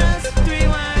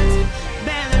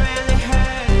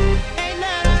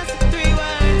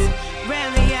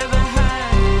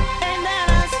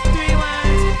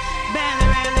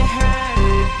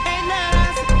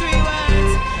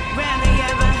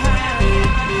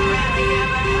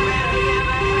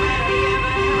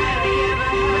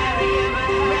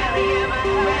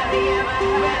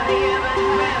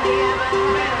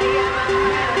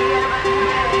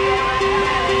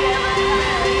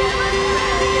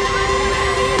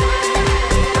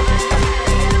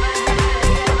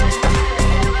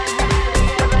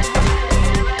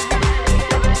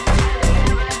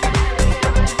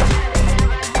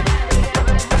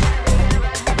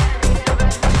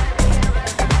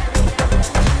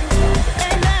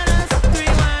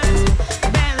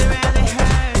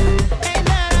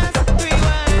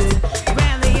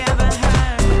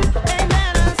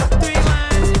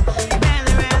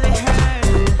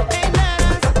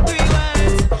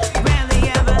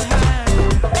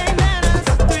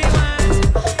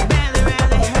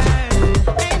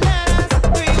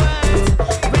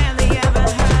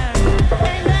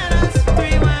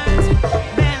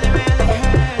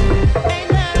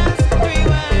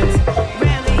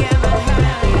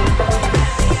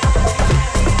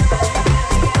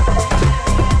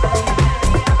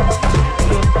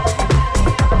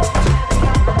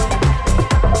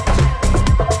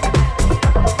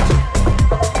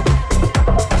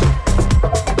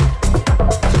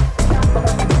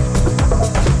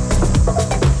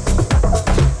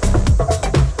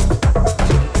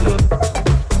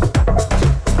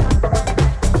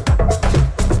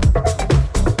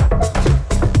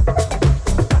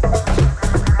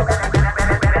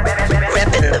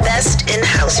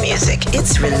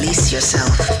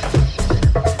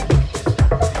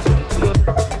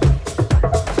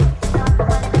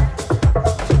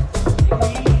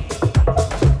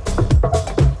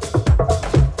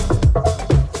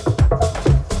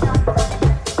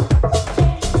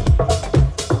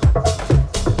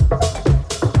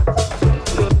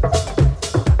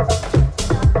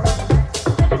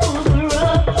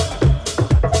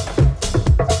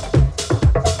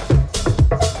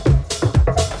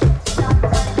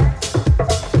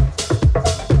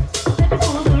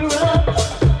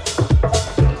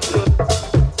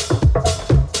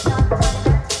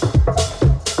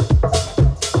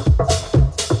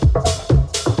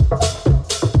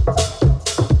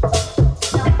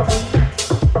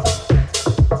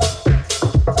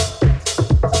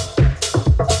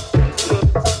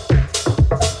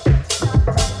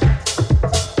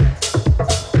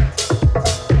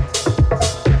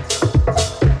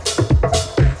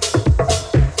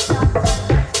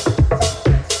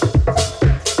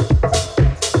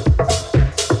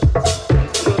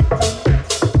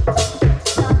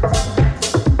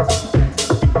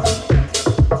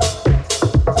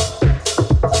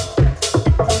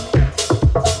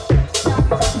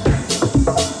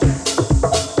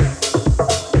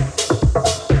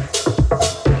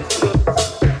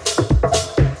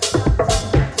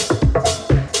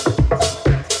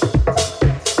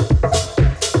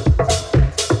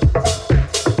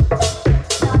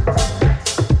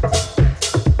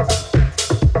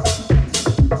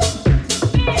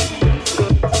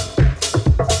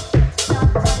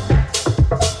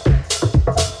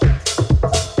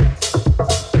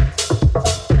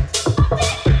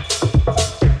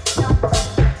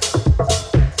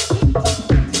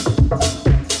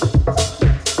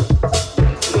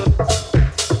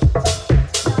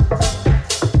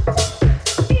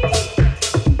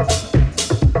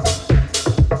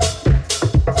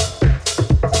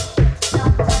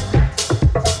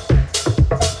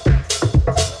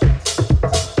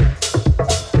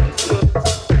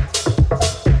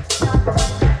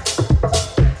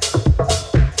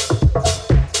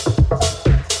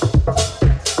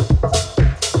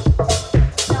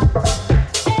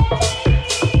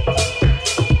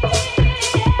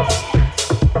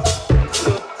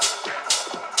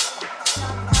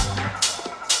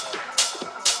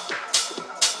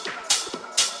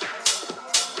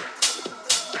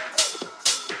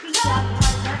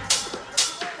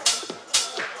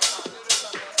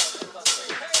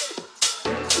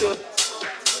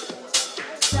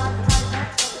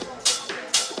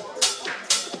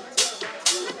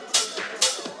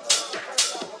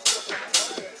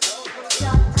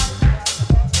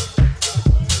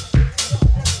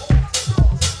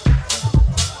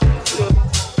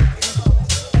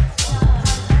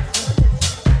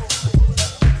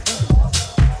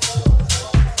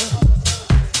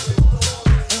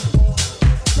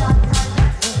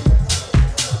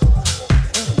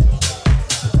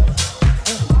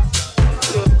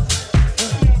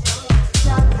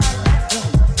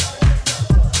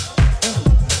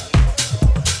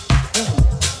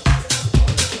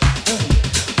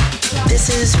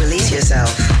 This is Release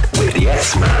Yourself with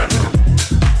Yes Man.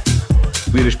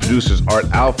 Swedish producers Art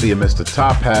Alfie and Mr.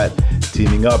 Top Hat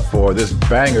teaming up for this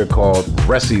banger called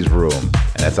Ressi's Room,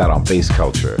 and that's out on Bass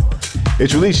Culture.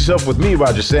 It's Release Yourself with me,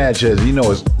 Roger Sanchez, and you know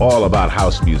it's all about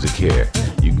house music here.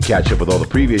 You can catch up with all the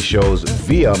previous shows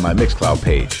via my Mixcloud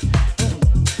page.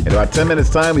 In about 10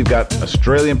 minutes time, we've got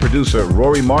Australian producer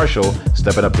Rory Marshall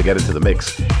stepping up to get into the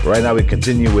mix. Right now we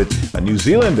continue with a New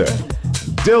Zealander,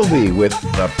 Dilby with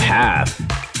The Path.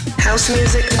 House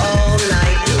music all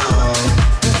night long.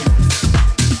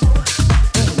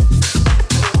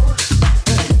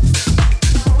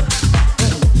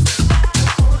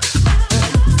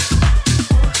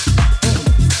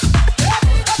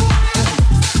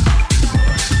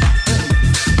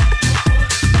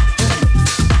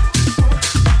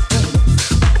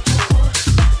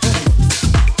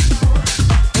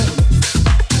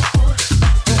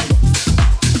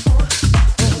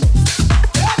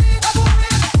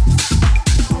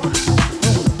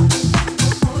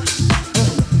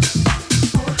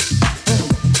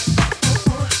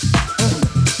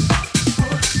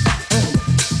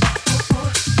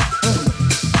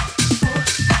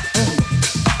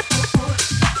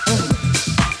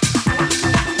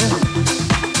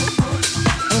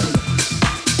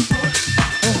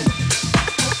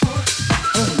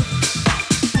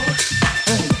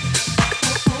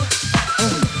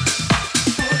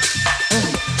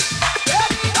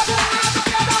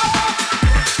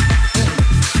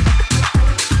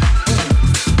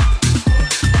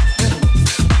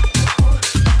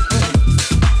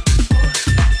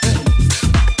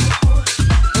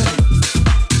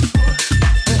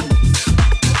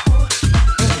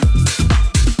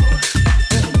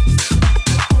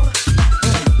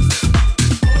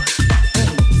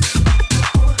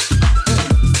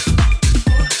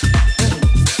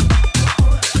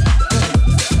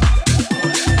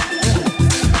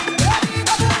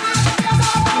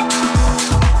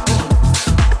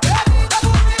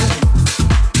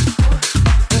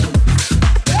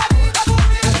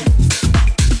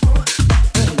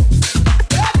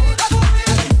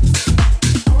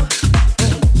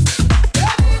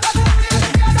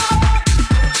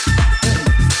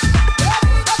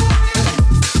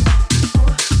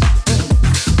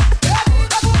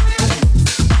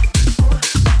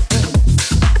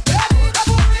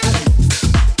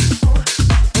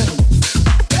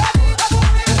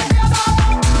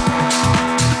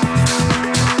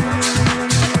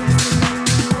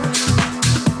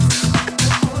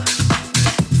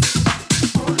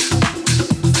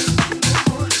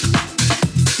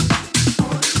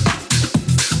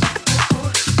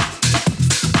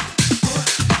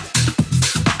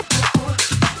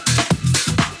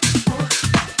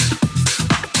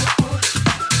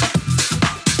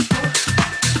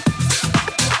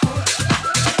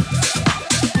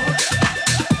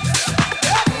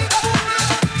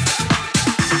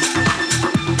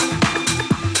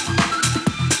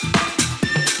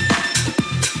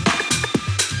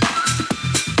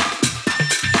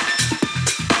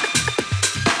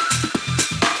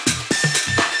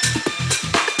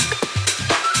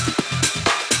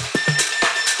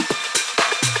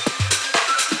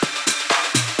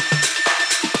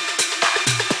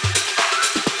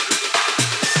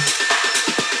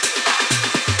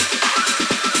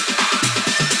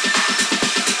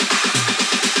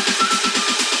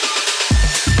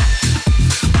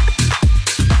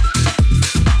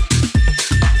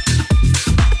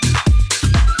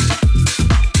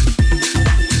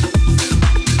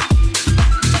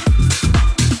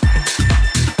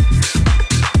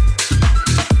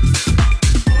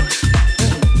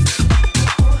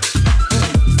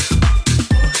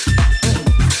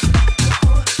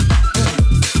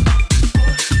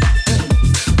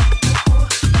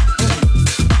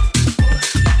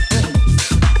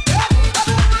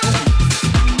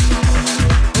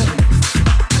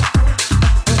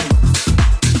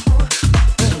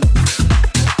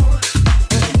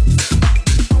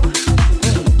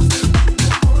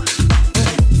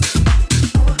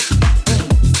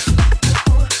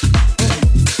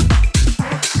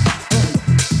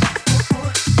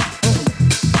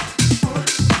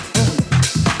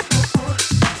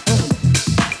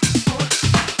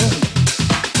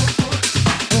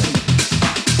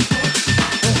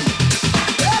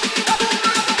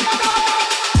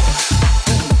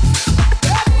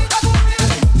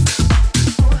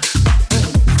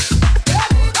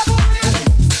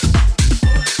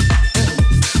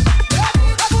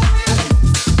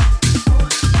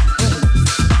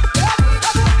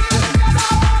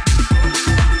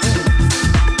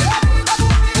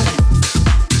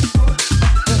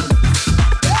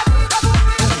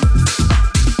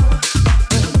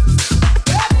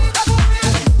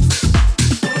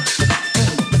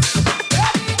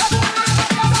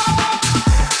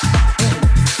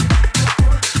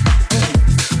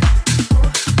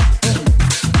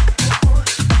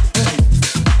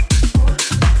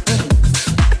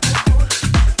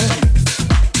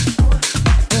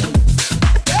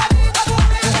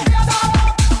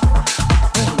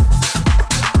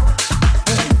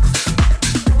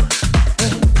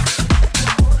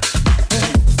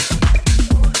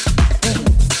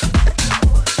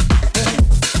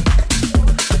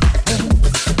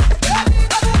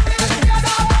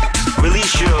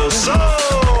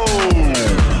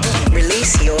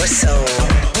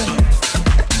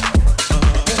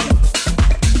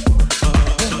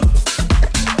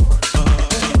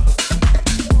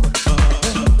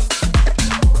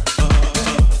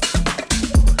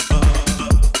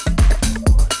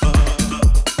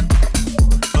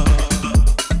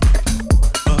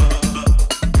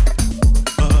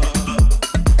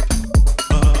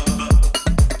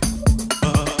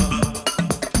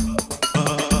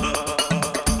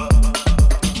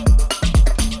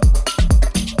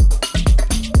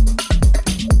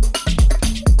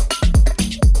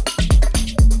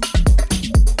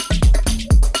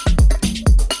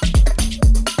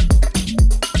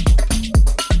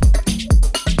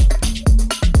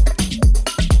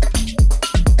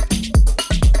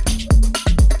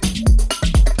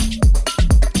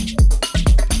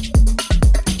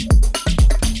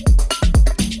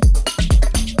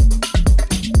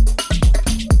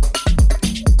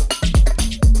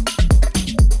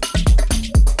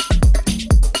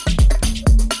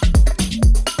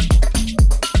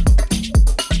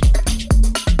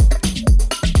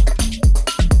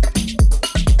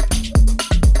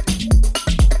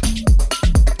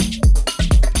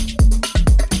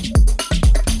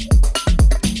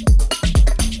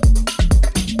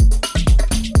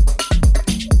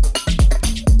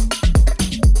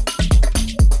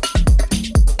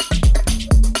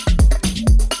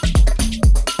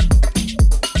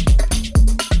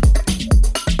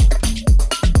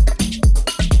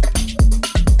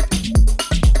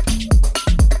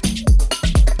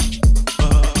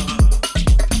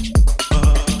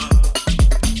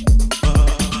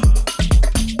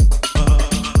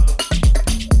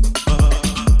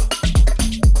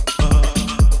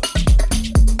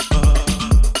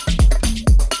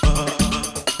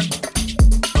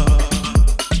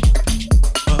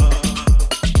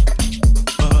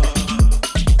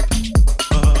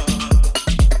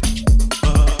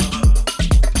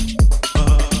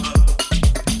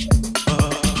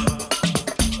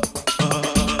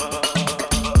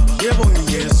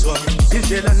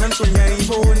 indlela nanso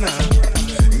ngiyayibona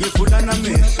ngivula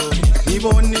namehlo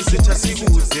ngibona izitha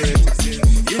sikude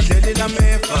indlela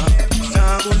lameva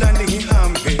nakulani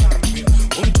ngihambe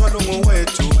umthwalo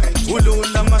ngowethu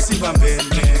ulula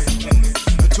masibambene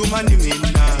thumani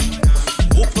mina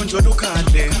uphonjo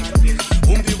lukhale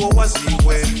umbiko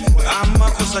waziwe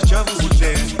amakhosi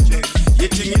ajabule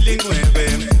yithi ngilingcwebe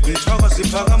ngithwaka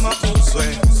siphaka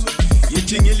amabuzwe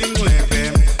yithi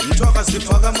ngilingcwebe ngithwaka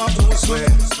siphaka amabuzwe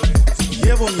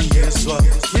yebo ngiyezwa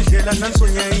indlela nanso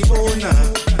ngiyayibona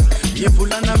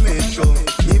ngivula namehlo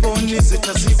ngibona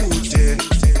izitha sikude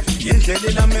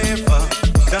indlela lameva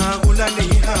nakulani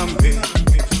ngihambe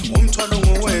umthwalo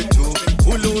ngowethu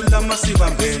ulula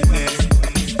masibambene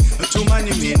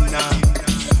thumani mina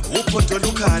uphonjo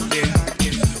lukhale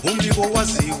umbiko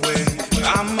waziwe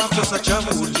amakhosi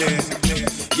ajabule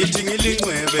yithi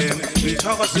ngilingcwebe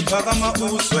ngithwaka siphaka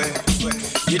amabuzwe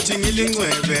yithi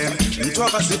ngilingcwebe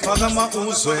ngithwaka siphaka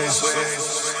amabuzwe.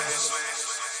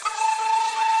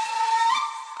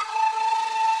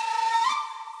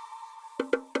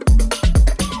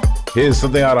 Here's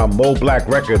something out on Mo Black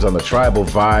Records on the Tribal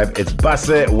Vibe. It's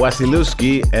Basse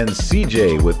Wasilewski and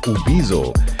CJ with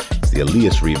Ubizo. It's the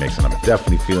Elias remix, and I'm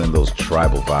definitely feeling those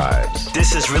tribal vibes.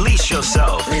 This is Release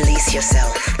Yourself. Release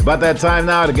yourself. About that time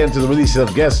now to get into the Release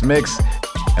Yourself guest mix.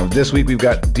 And this week we've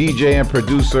got DJ and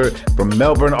producer from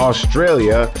Melbourne,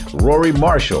 Australia, Rory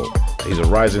Marshall. He's a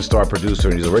rising star producer,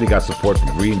 and he's already got support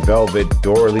from Green Velvet,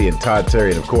 Dorley, and Todd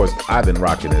Terry. And of course, I've been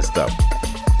rocking his stuff.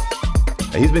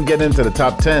 He's been getting into the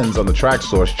top 10s on the Track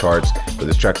Source charts with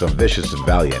his tracks on Vicious and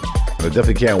Valiant. And I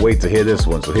definitely can't wait to hear this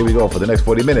one. So here we go for the next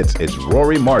 40 minutes. It's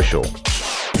Rory Marshall.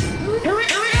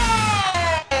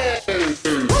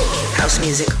 House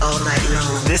music all night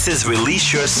long. This is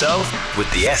Release Yourself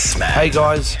with the S-Man. Hey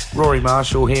guys, Rory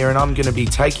Marshall here, and I'm going to be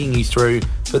taking you through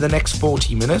for the next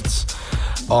 40 minutes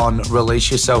on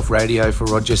Release Yourself Radio for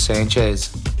Roger Sanchez.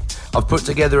 I've put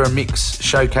together a mix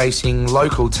showcasing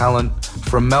local talent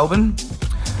from Melbourne,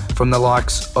 from the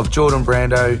likes of Jordan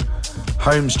Brando,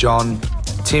 Holmes John,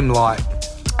 Tim Light,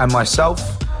 and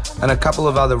myself, and a couple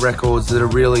of other records that are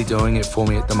really doing it for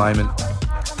me at the moment.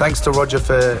 Thanks to Roger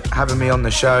for having me on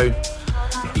the show.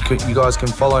 You guys can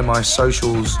follow my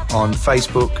socials on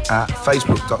Facebook at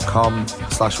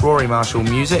facebook.com/Rory Marshall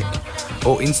Music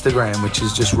or Instagram, which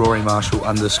is just Rory Marshall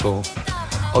 _.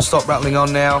 I'll stop rattling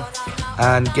on now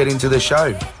and get into the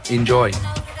show. Enjoy.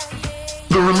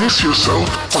 The Release Yourself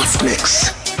Guest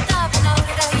mix.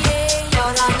 Yeah.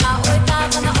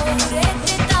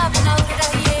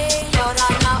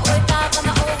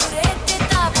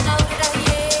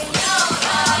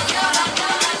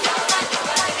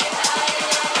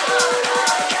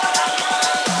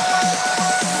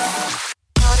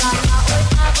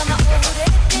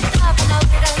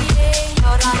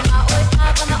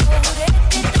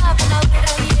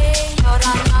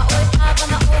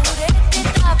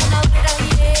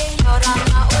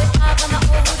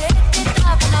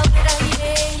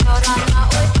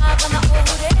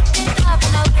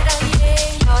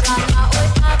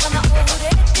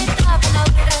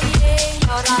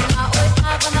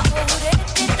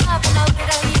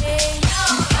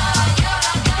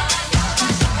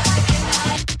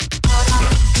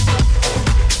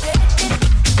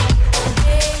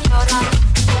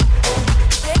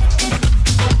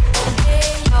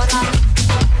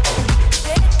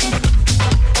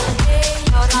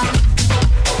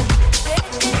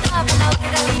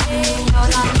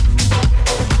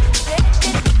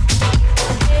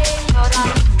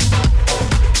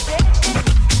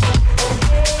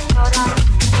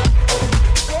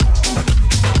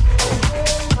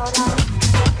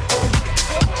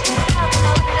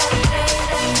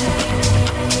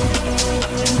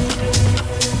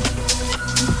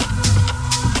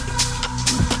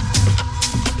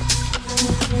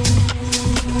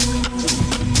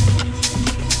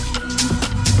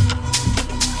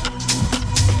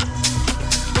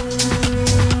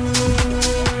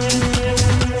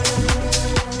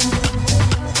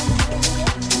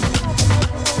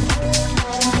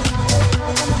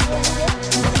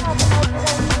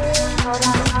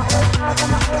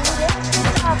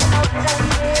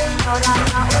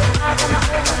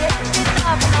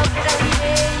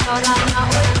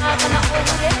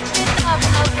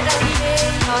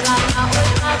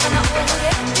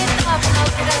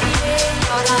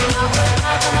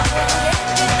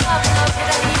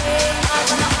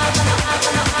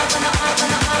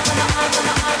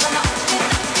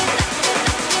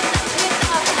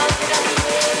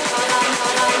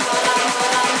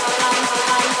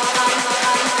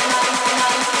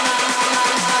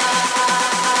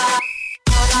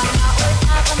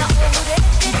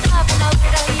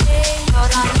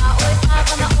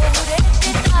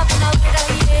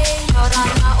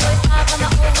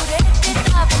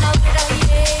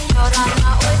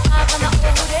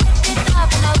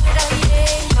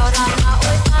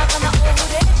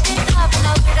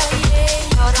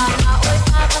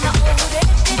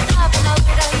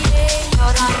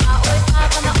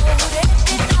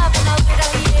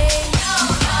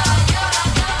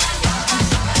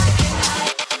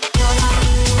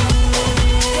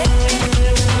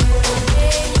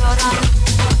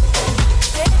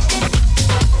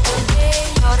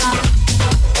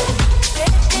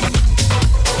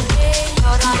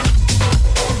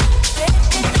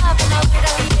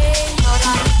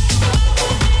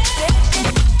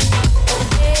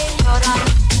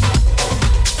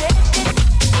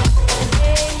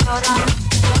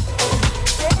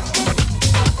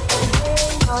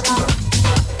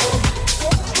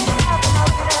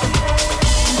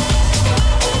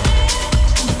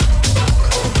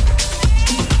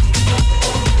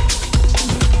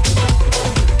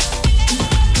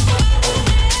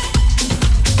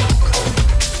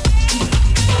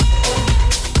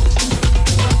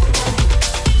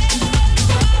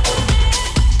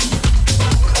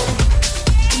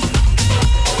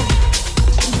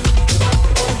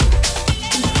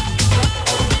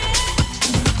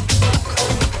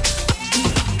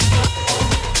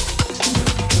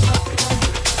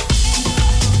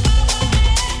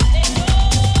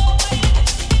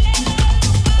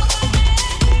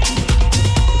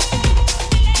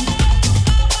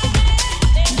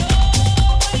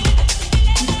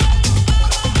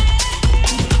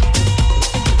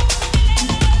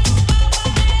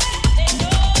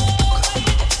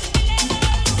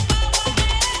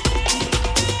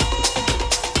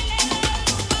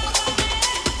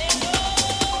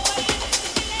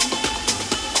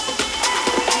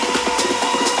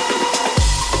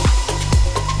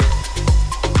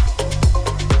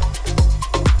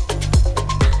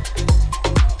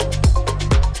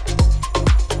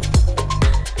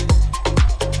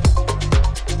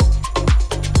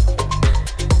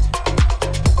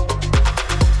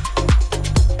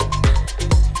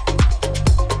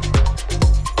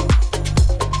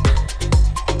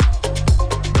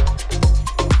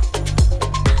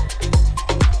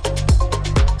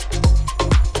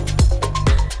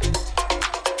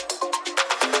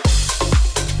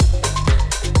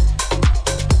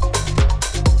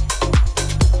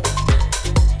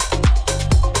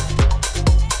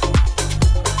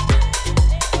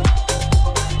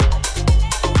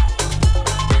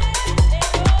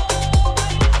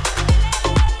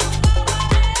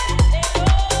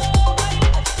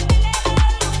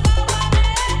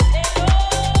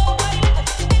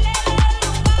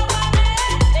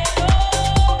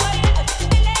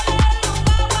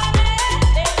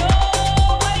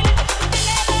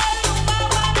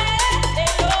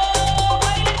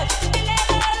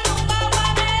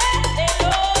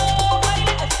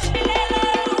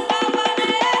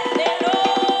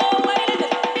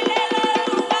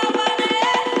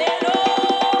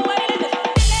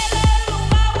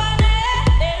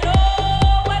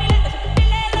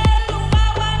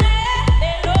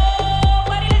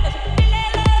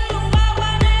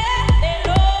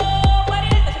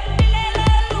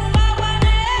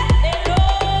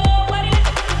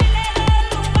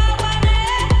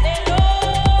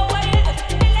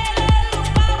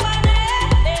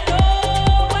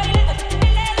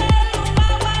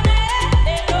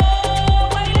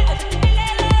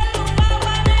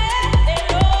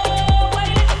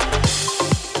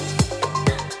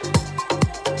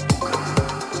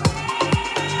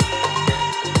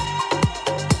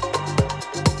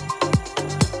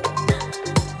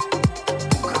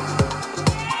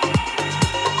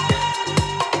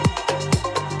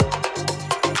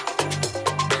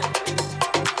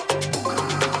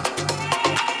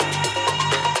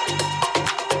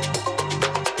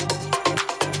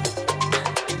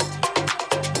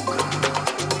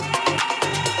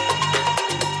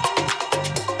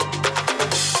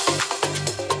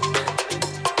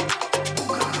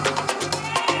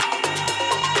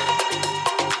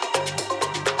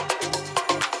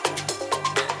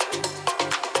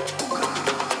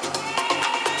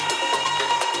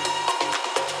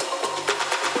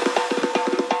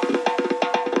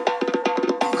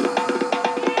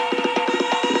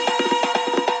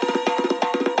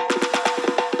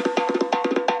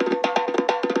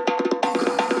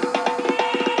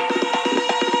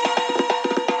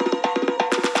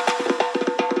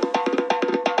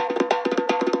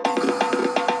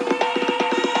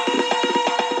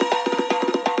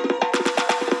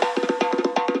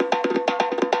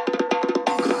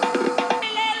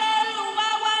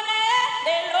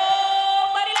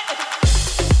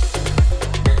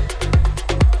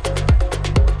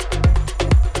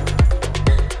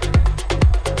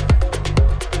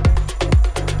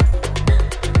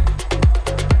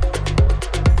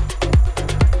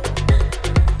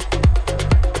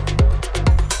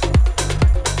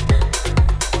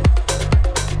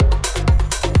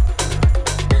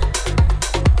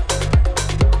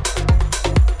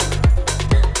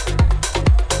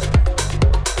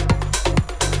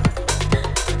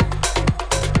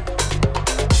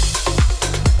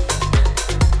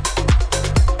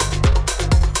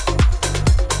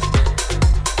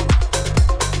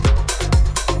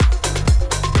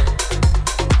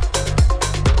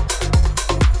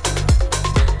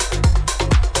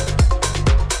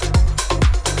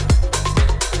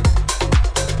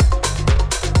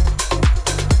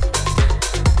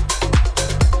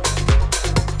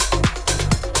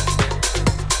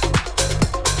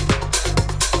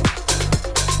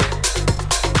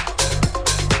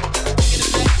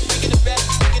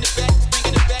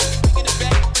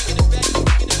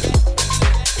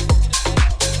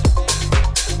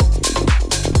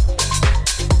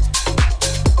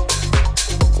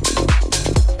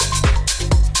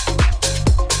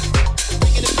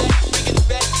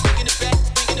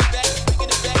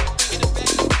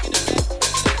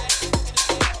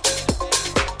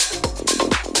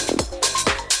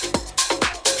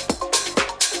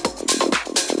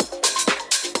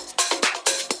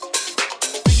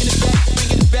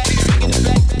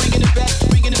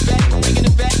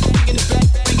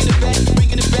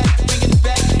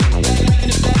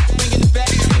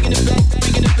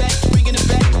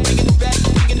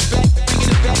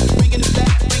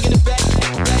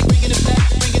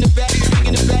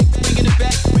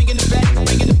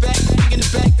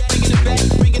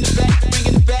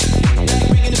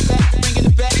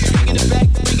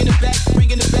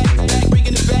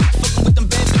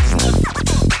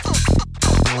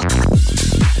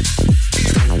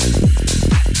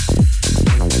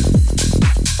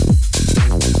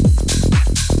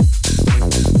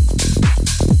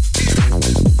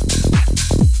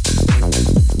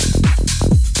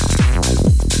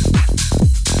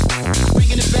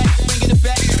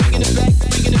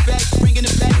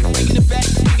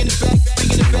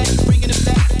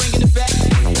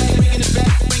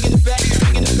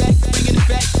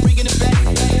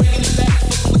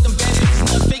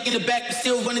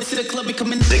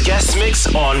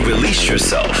 on Release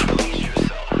Yourself.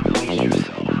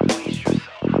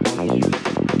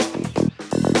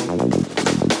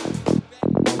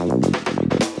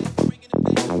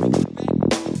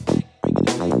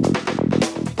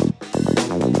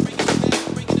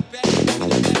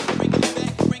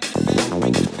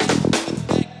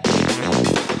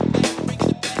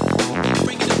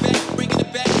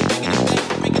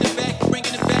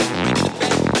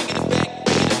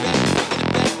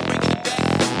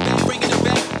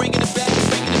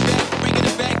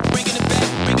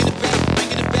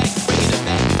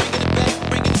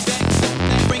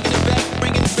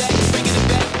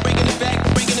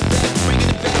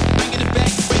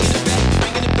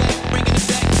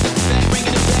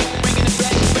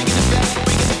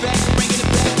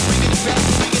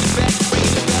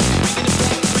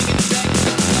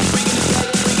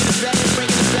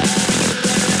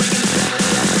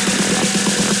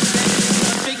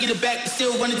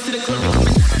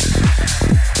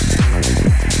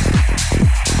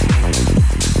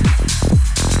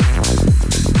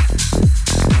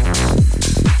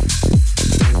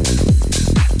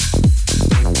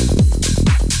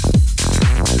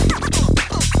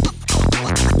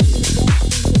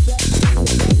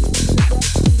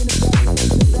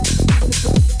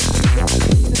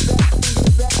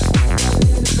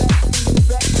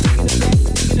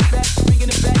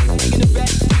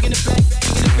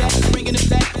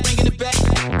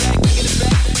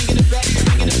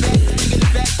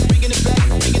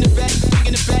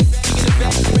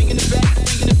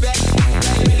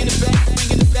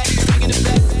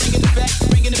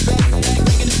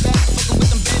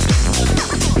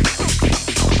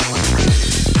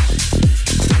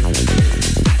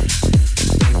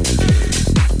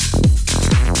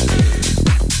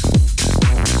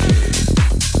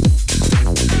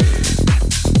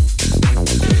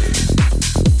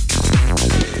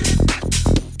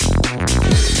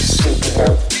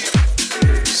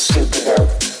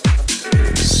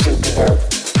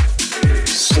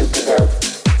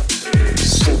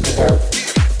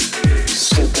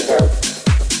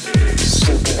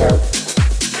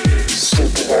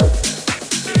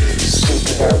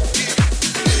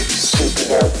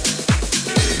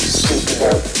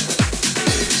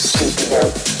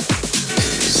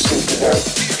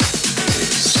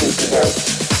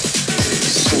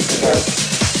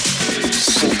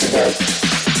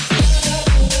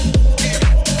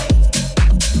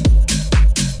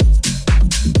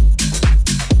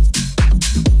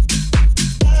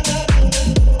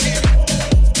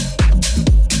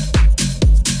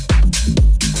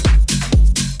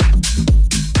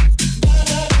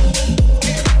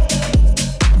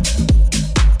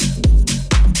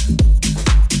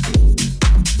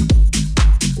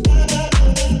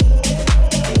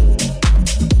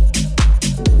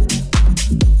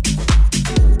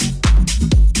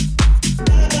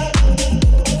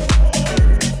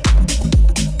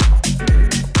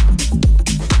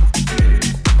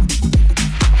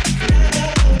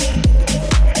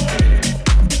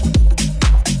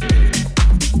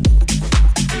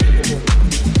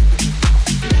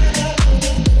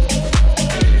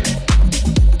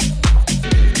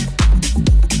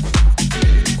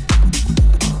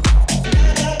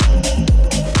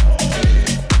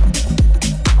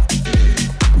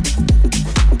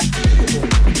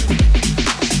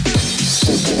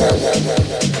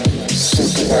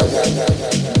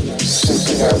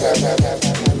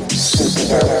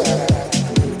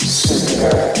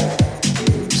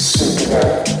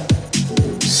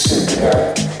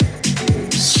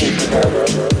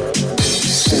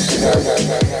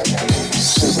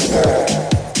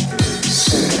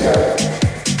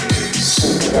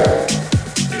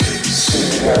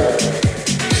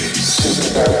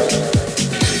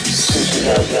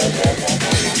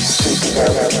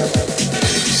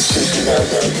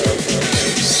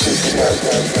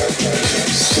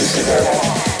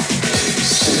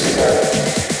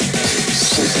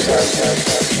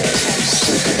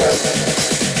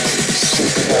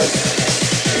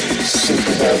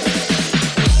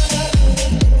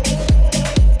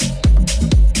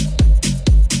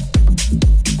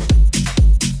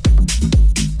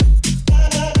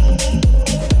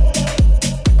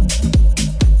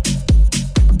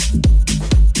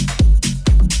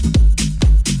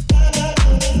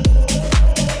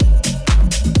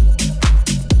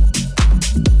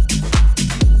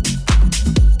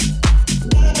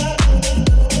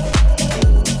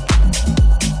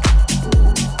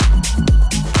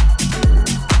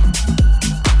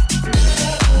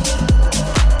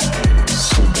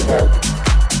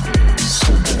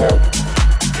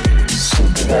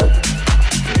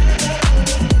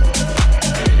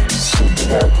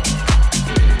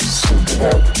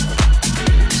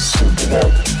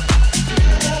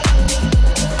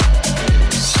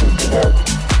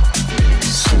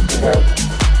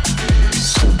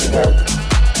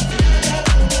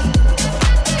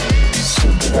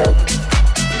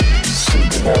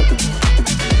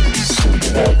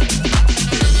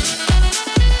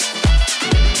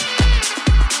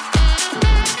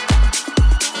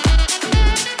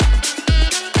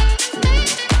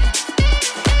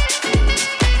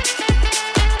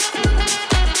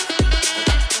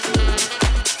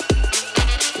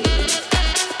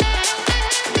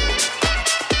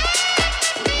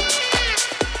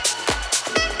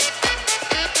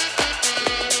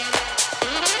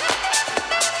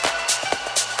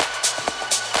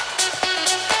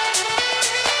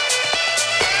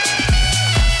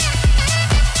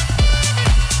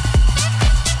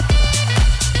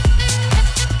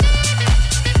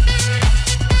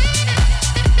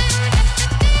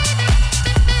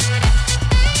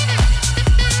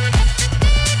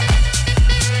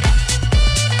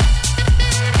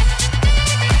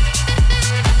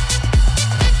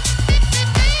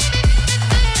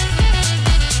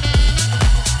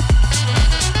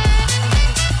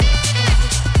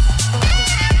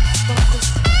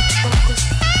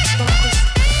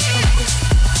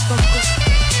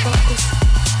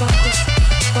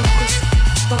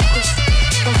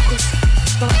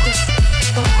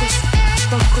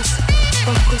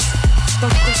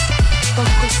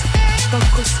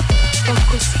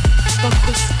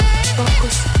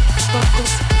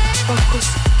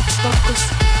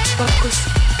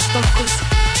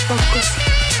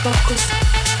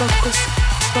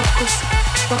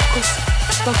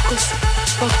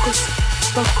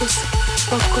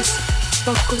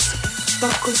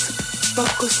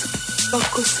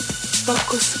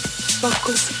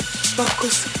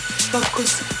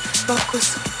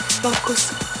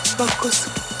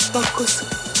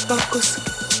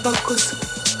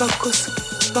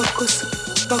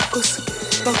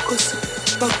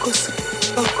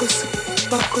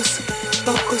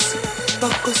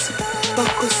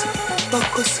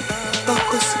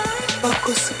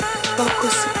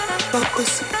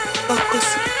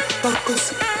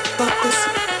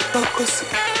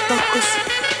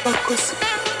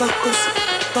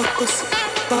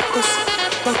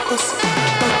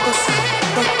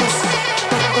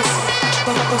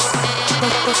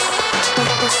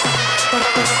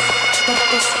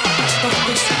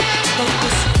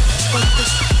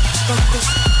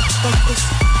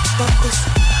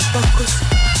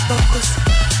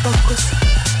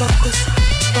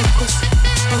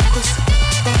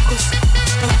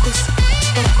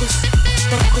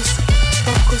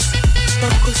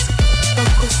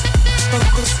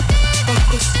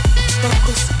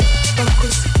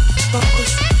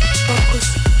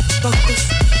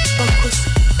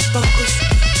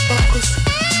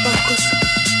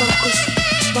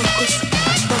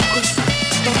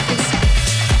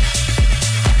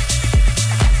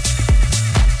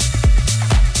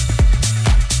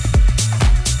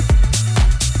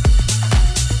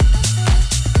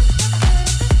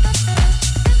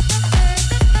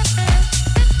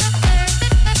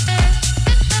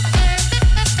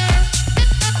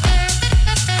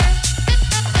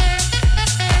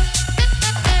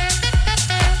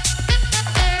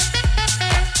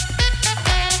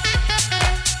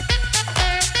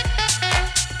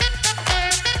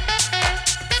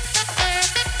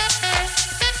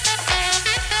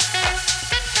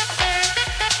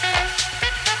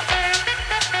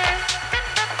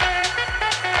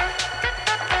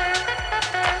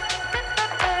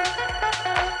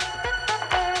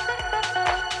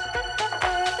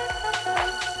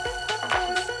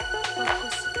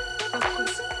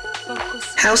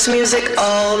 House music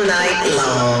all night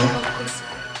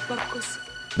long.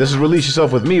 This is Release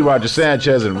Yourself with me, Roger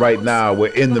Sanchez, and right now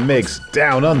we're in the mix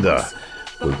Down Under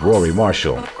with Rory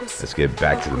Marshall. Let's get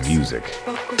back to the music.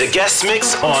 The guest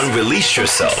mix on Release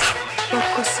Yourself.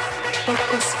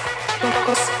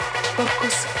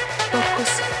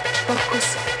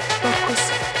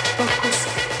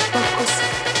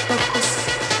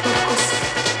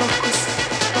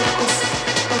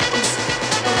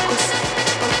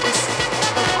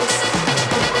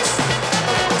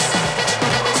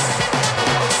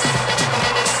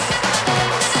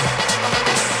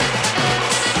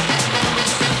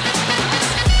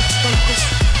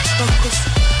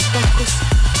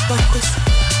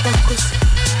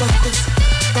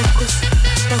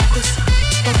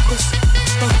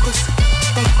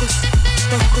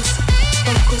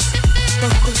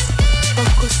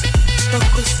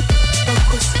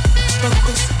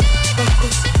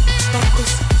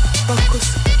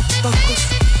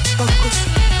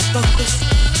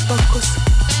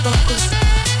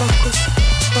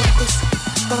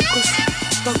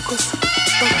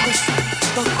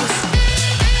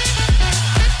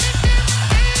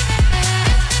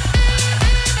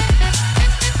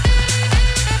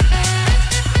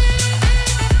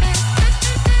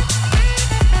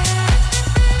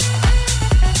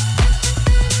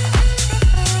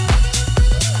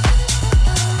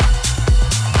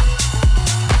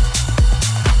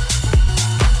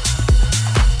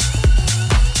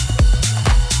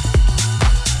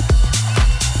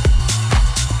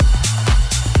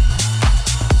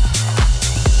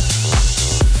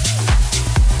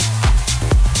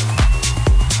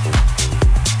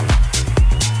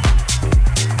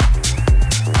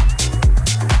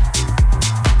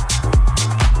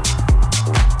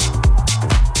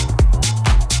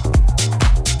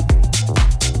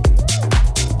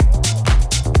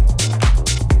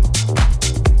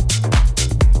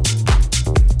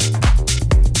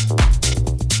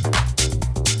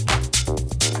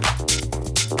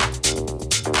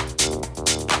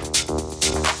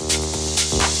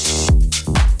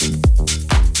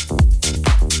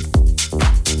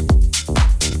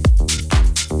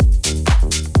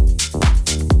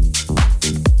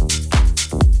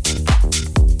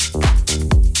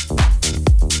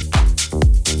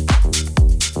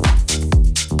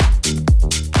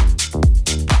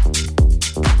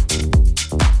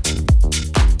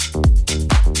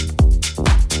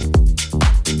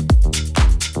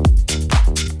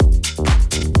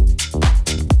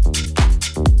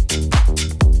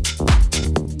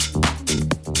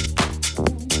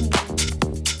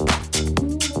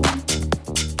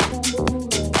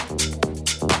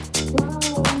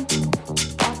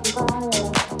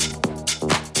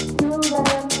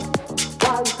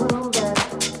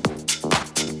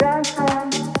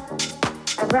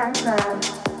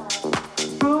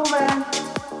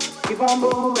 on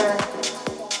moving,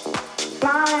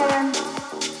 flying,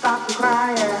 stop the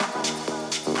crying,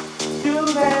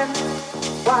 choosing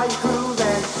while you're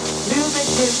cruising. Music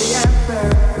is the answer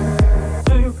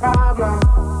to your problem.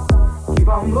 Keep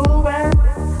on moving,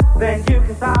 then you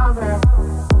can solve them.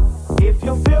 If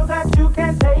you feel that you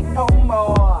can't take no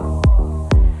more,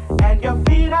 and your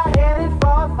feet are headed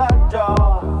for the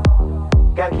door,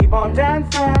 gotta keep on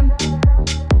dancing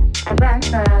and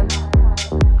prancing,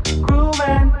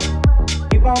 grooving,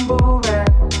 keep on moving,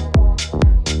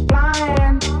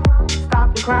 flying,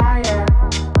 stop the crying,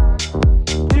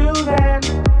 choosing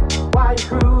while you're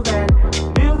cruising.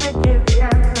 Music is the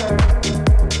answer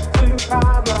to your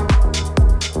problem.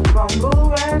 Keep on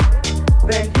moving,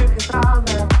 then you can solve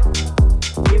them.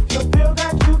 If you feel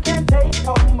that you can't take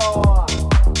no more,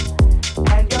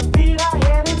 and your feet are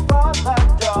headed for the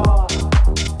door,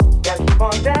 gotta keep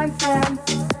on dancing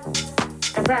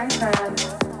and prancing,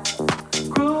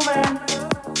 grooving,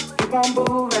 keep on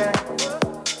moving,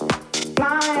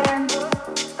 flying,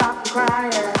 stop the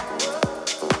crying,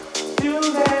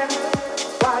 choosing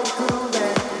while you're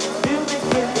cruising. Music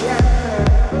is the answer.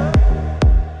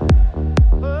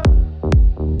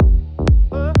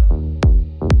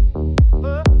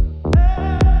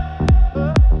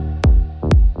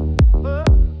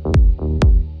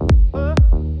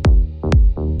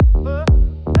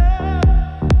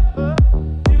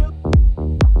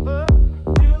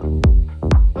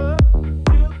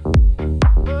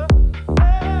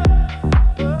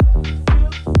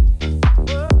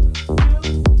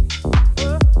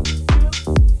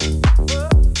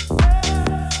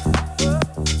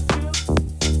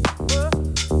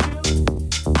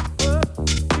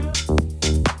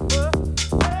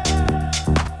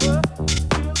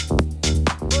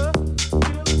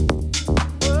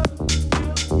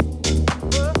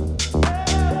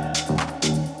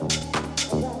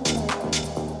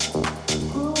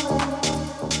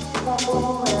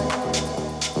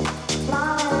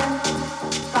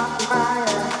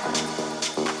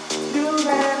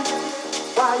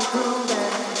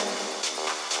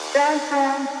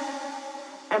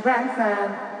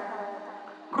 Prancing,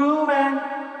 grooving,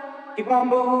 keep on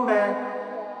moving,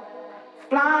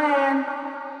 flying,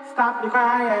 stop your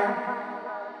crying,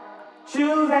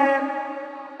 choosing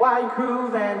while you're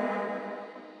cruising,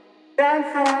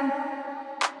 dancing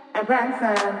and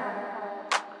prancing,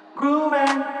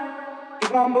 grooving,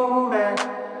 keep on moving,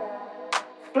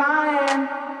 flying,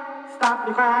 stop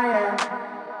your crying,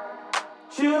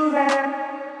 choosing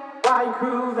while you're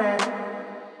cruising,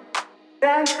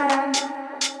 dancing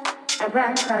and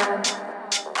prancing,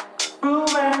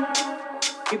 grooving,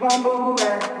 keep on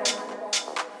moving,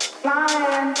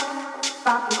 flying,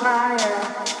 stop the crying,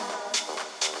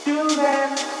 choosing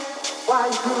while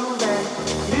you're cruising.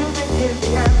 Music is the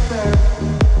answer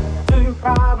to your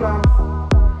problems.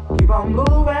 Keep on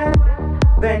moving,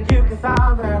 then you can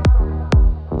solve them.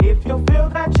 If you feel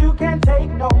that you can't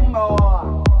take no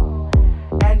more,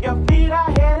 and your feet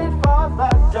are headed for the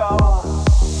door,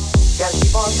 gotta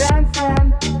keep on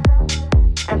dancing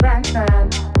and prancing,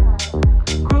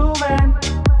 grooving,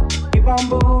 keep on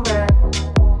moving,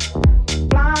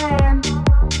 flying,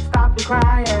 stop the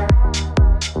crying,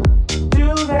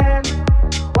 choosing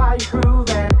while you're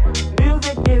cruising.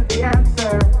 Music is the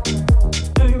answer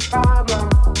to your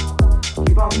problems.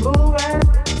 Keep on moving,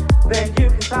 then you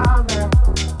can solve them.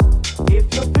 If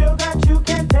you feel that you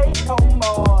can't take no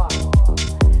more,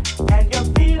 and your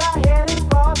feet are headed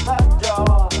for the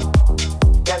door,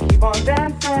 gotta keep on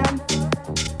dancing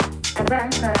and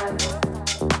prancing,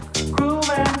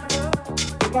 grooving,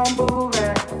 keep on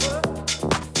moving,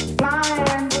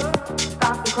 flying,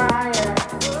 stop the crying,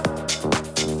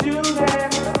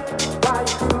 choosing while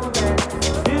you're cruising.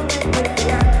 Music is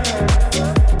the answer.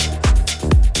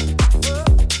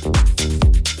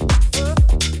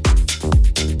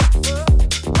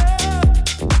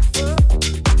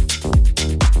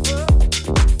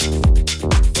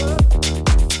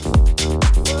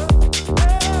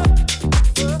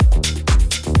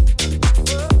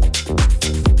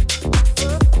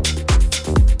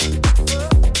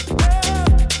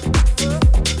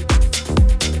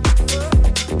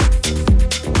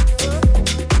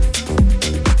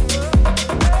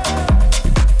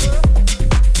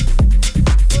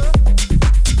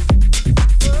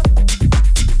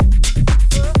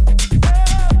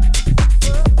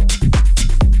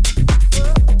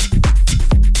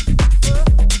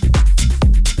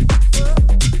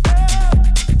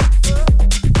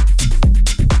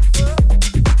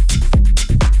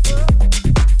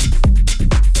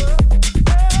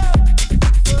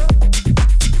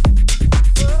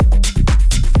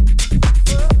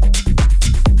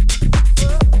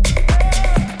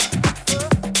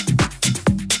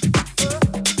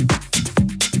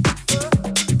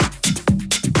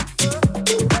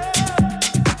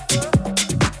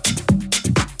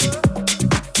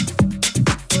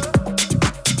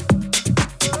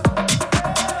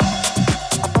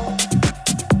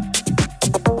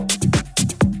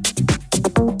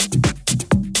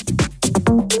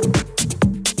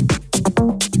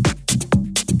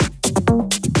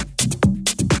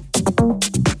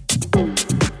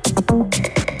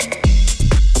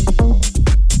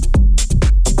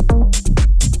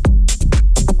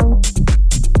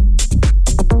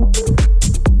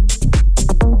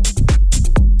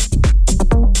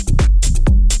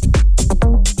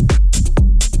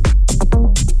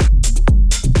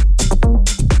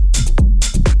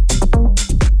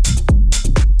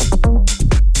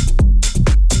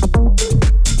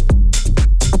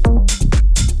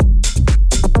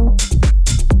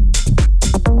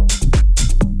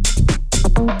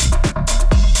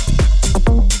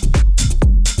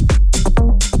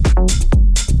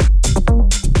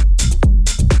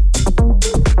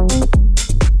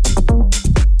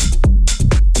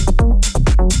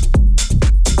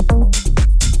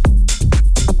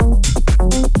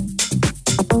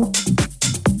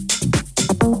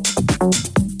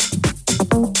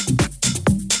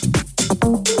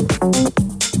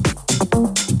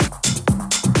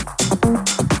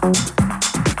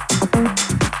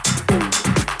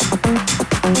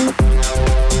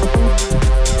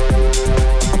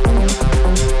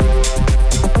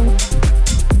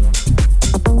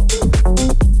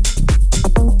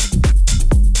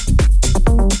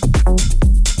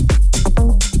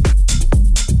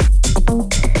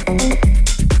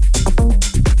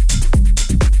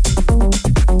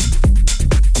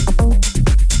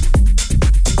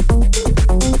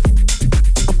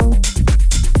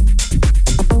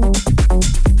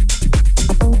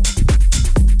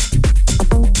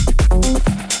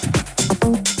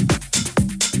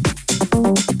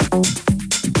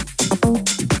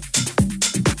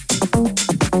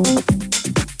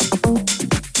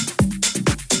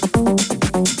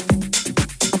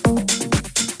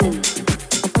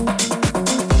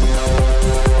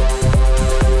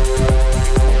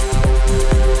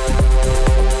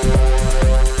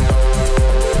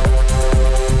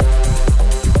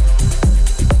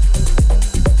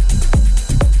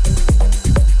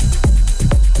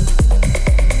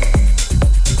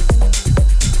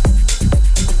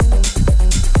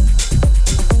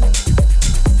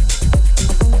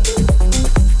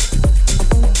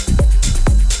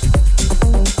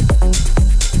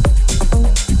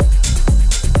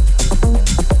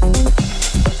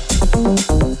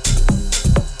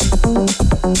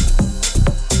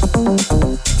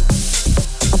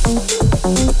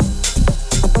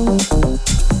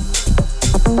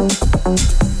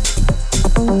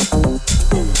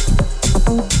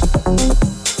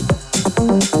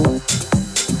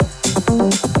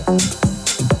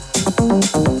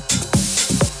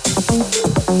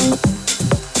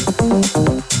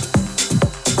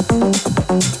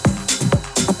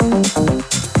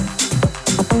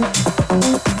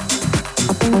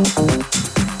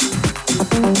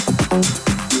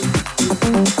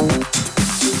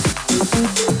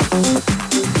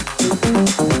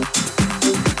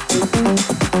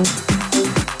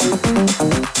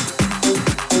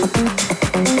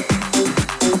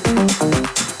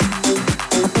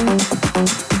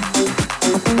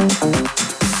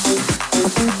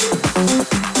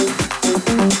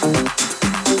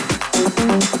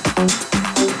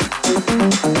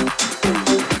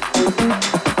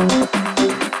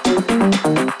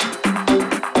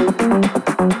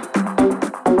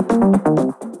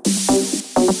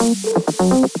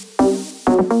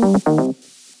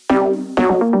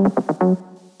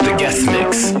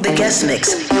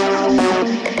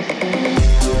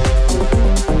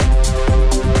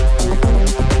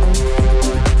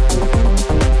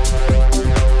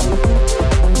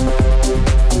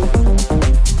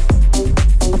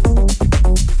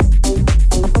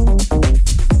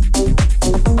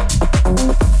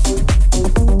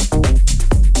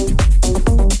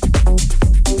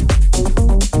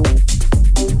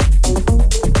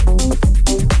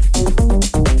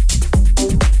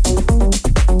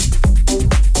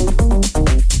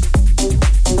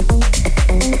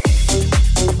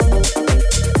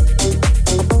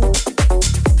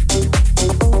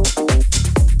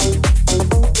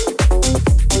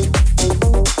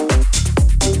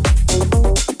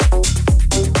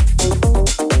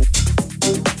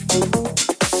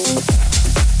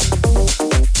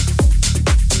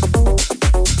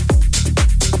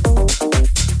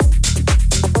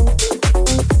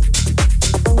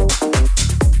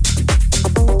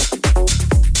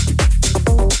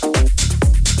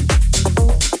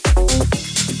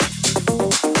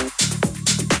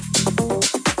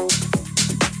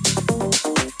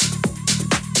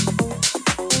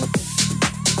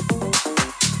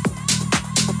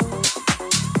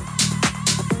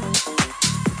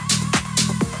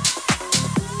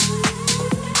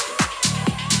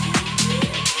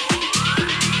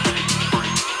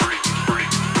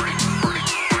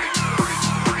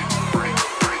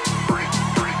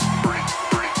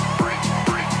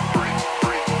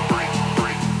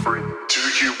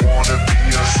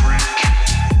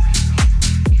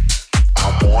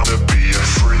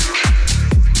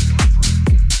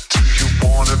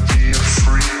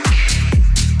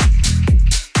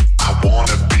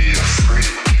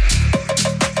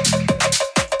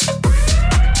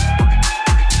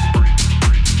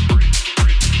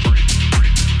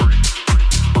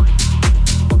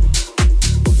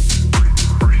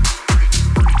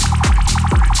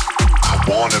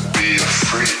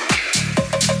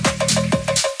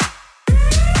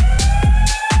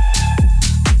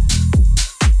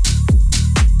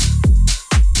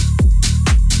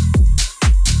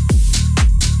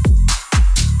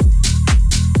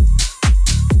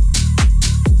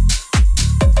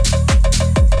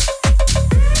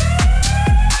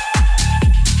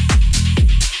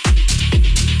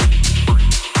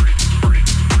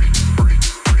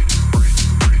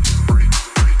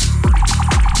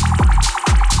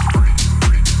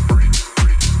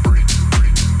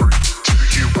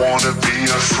 wanna be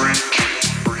a freak?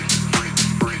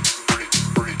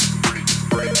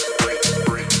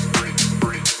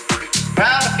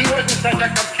 Well, if he wasn't such a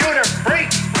computer freak.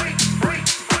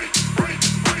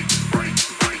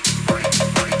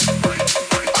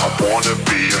 I wanna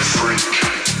be a freak.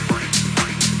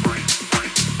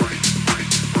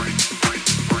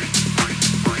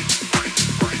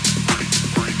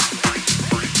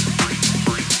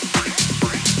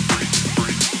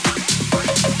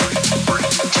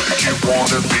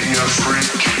 Wanna be a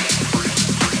freak?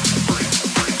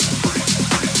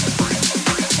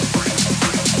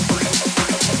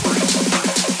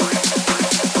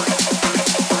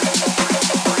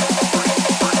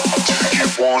 Do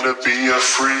you wanna be a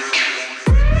freak?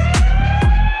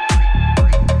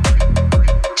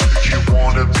 Do you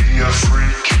wanna be a freak?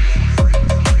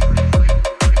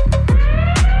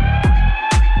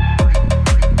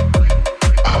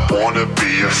 I wanna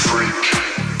be a freak.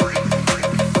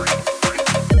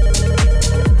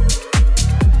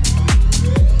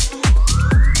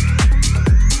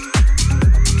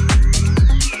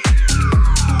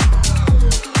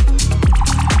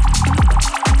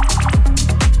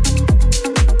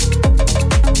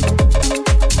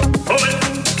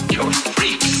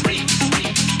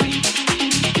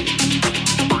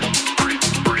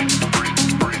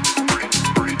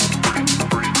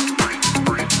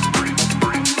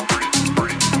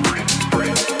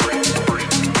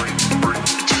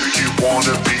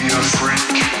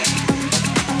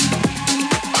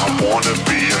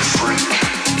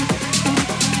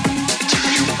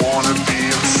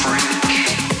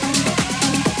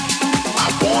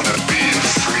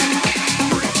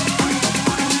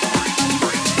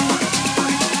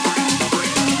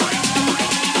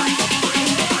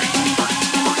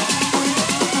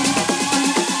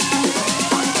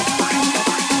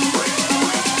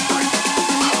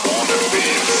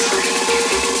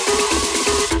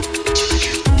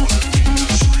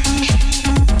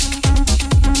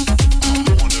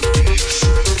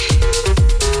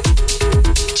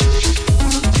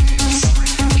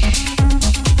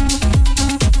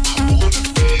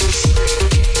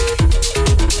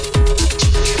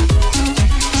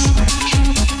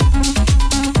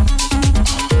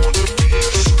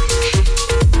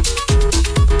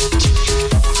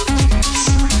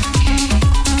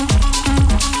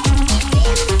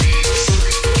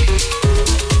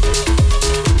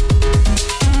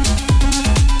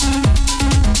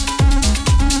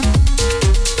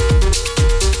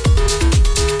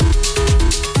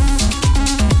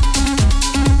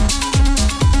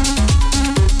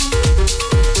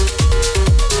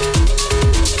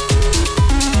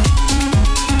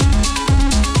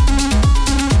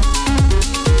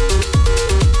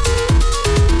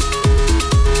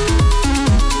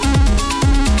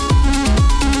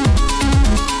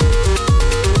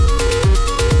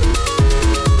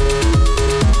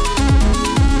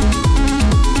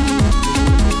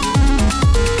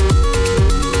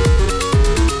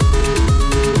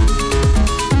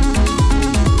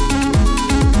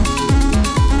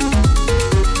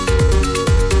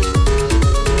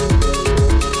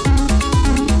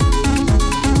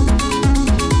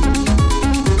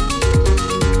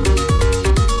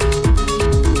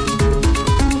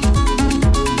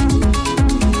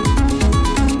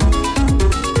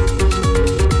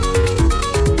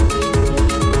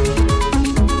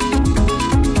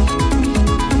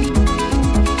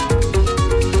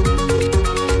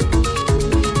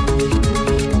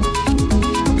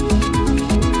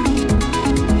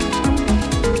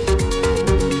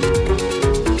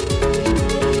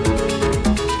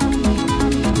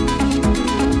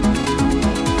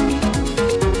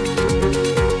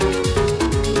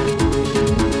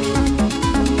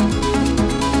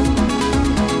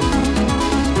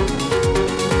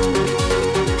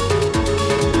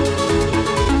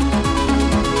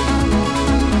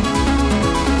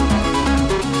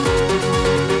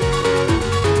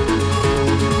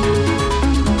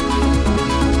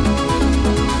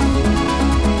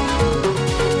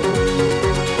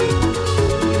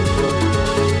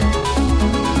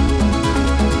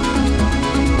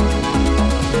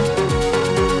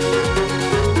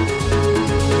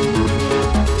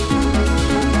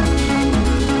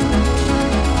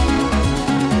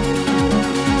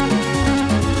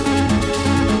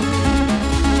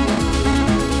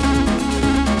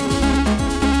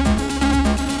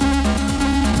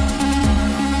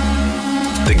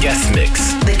 Guest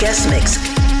Mix. The Guest Mix.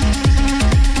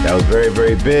 That was very,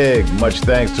 very big. Much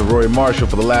thanks to Roy Marshall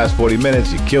for the last 40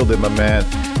 minutes. You killed it, my man.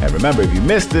 And remember, if you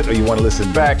missed it or you want to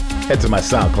listen back, head to my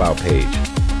SoundCloud page.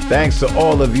 Thanks to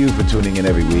all of you for tuning in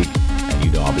every week. And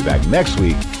you know I'll be back next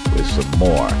week with some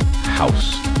more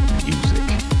house music.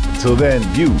 Until then,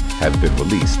 you have been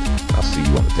released. I'll see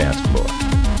you on the dance floor.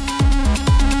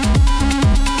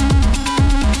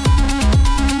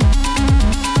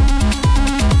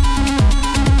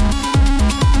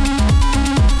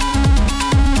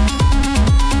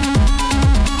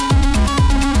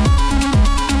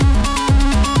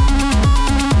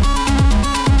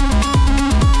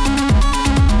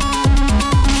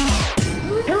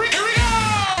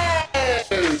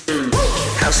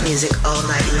 House music all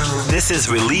night long. This is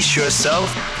Release Yourself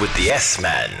with the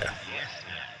S-Man.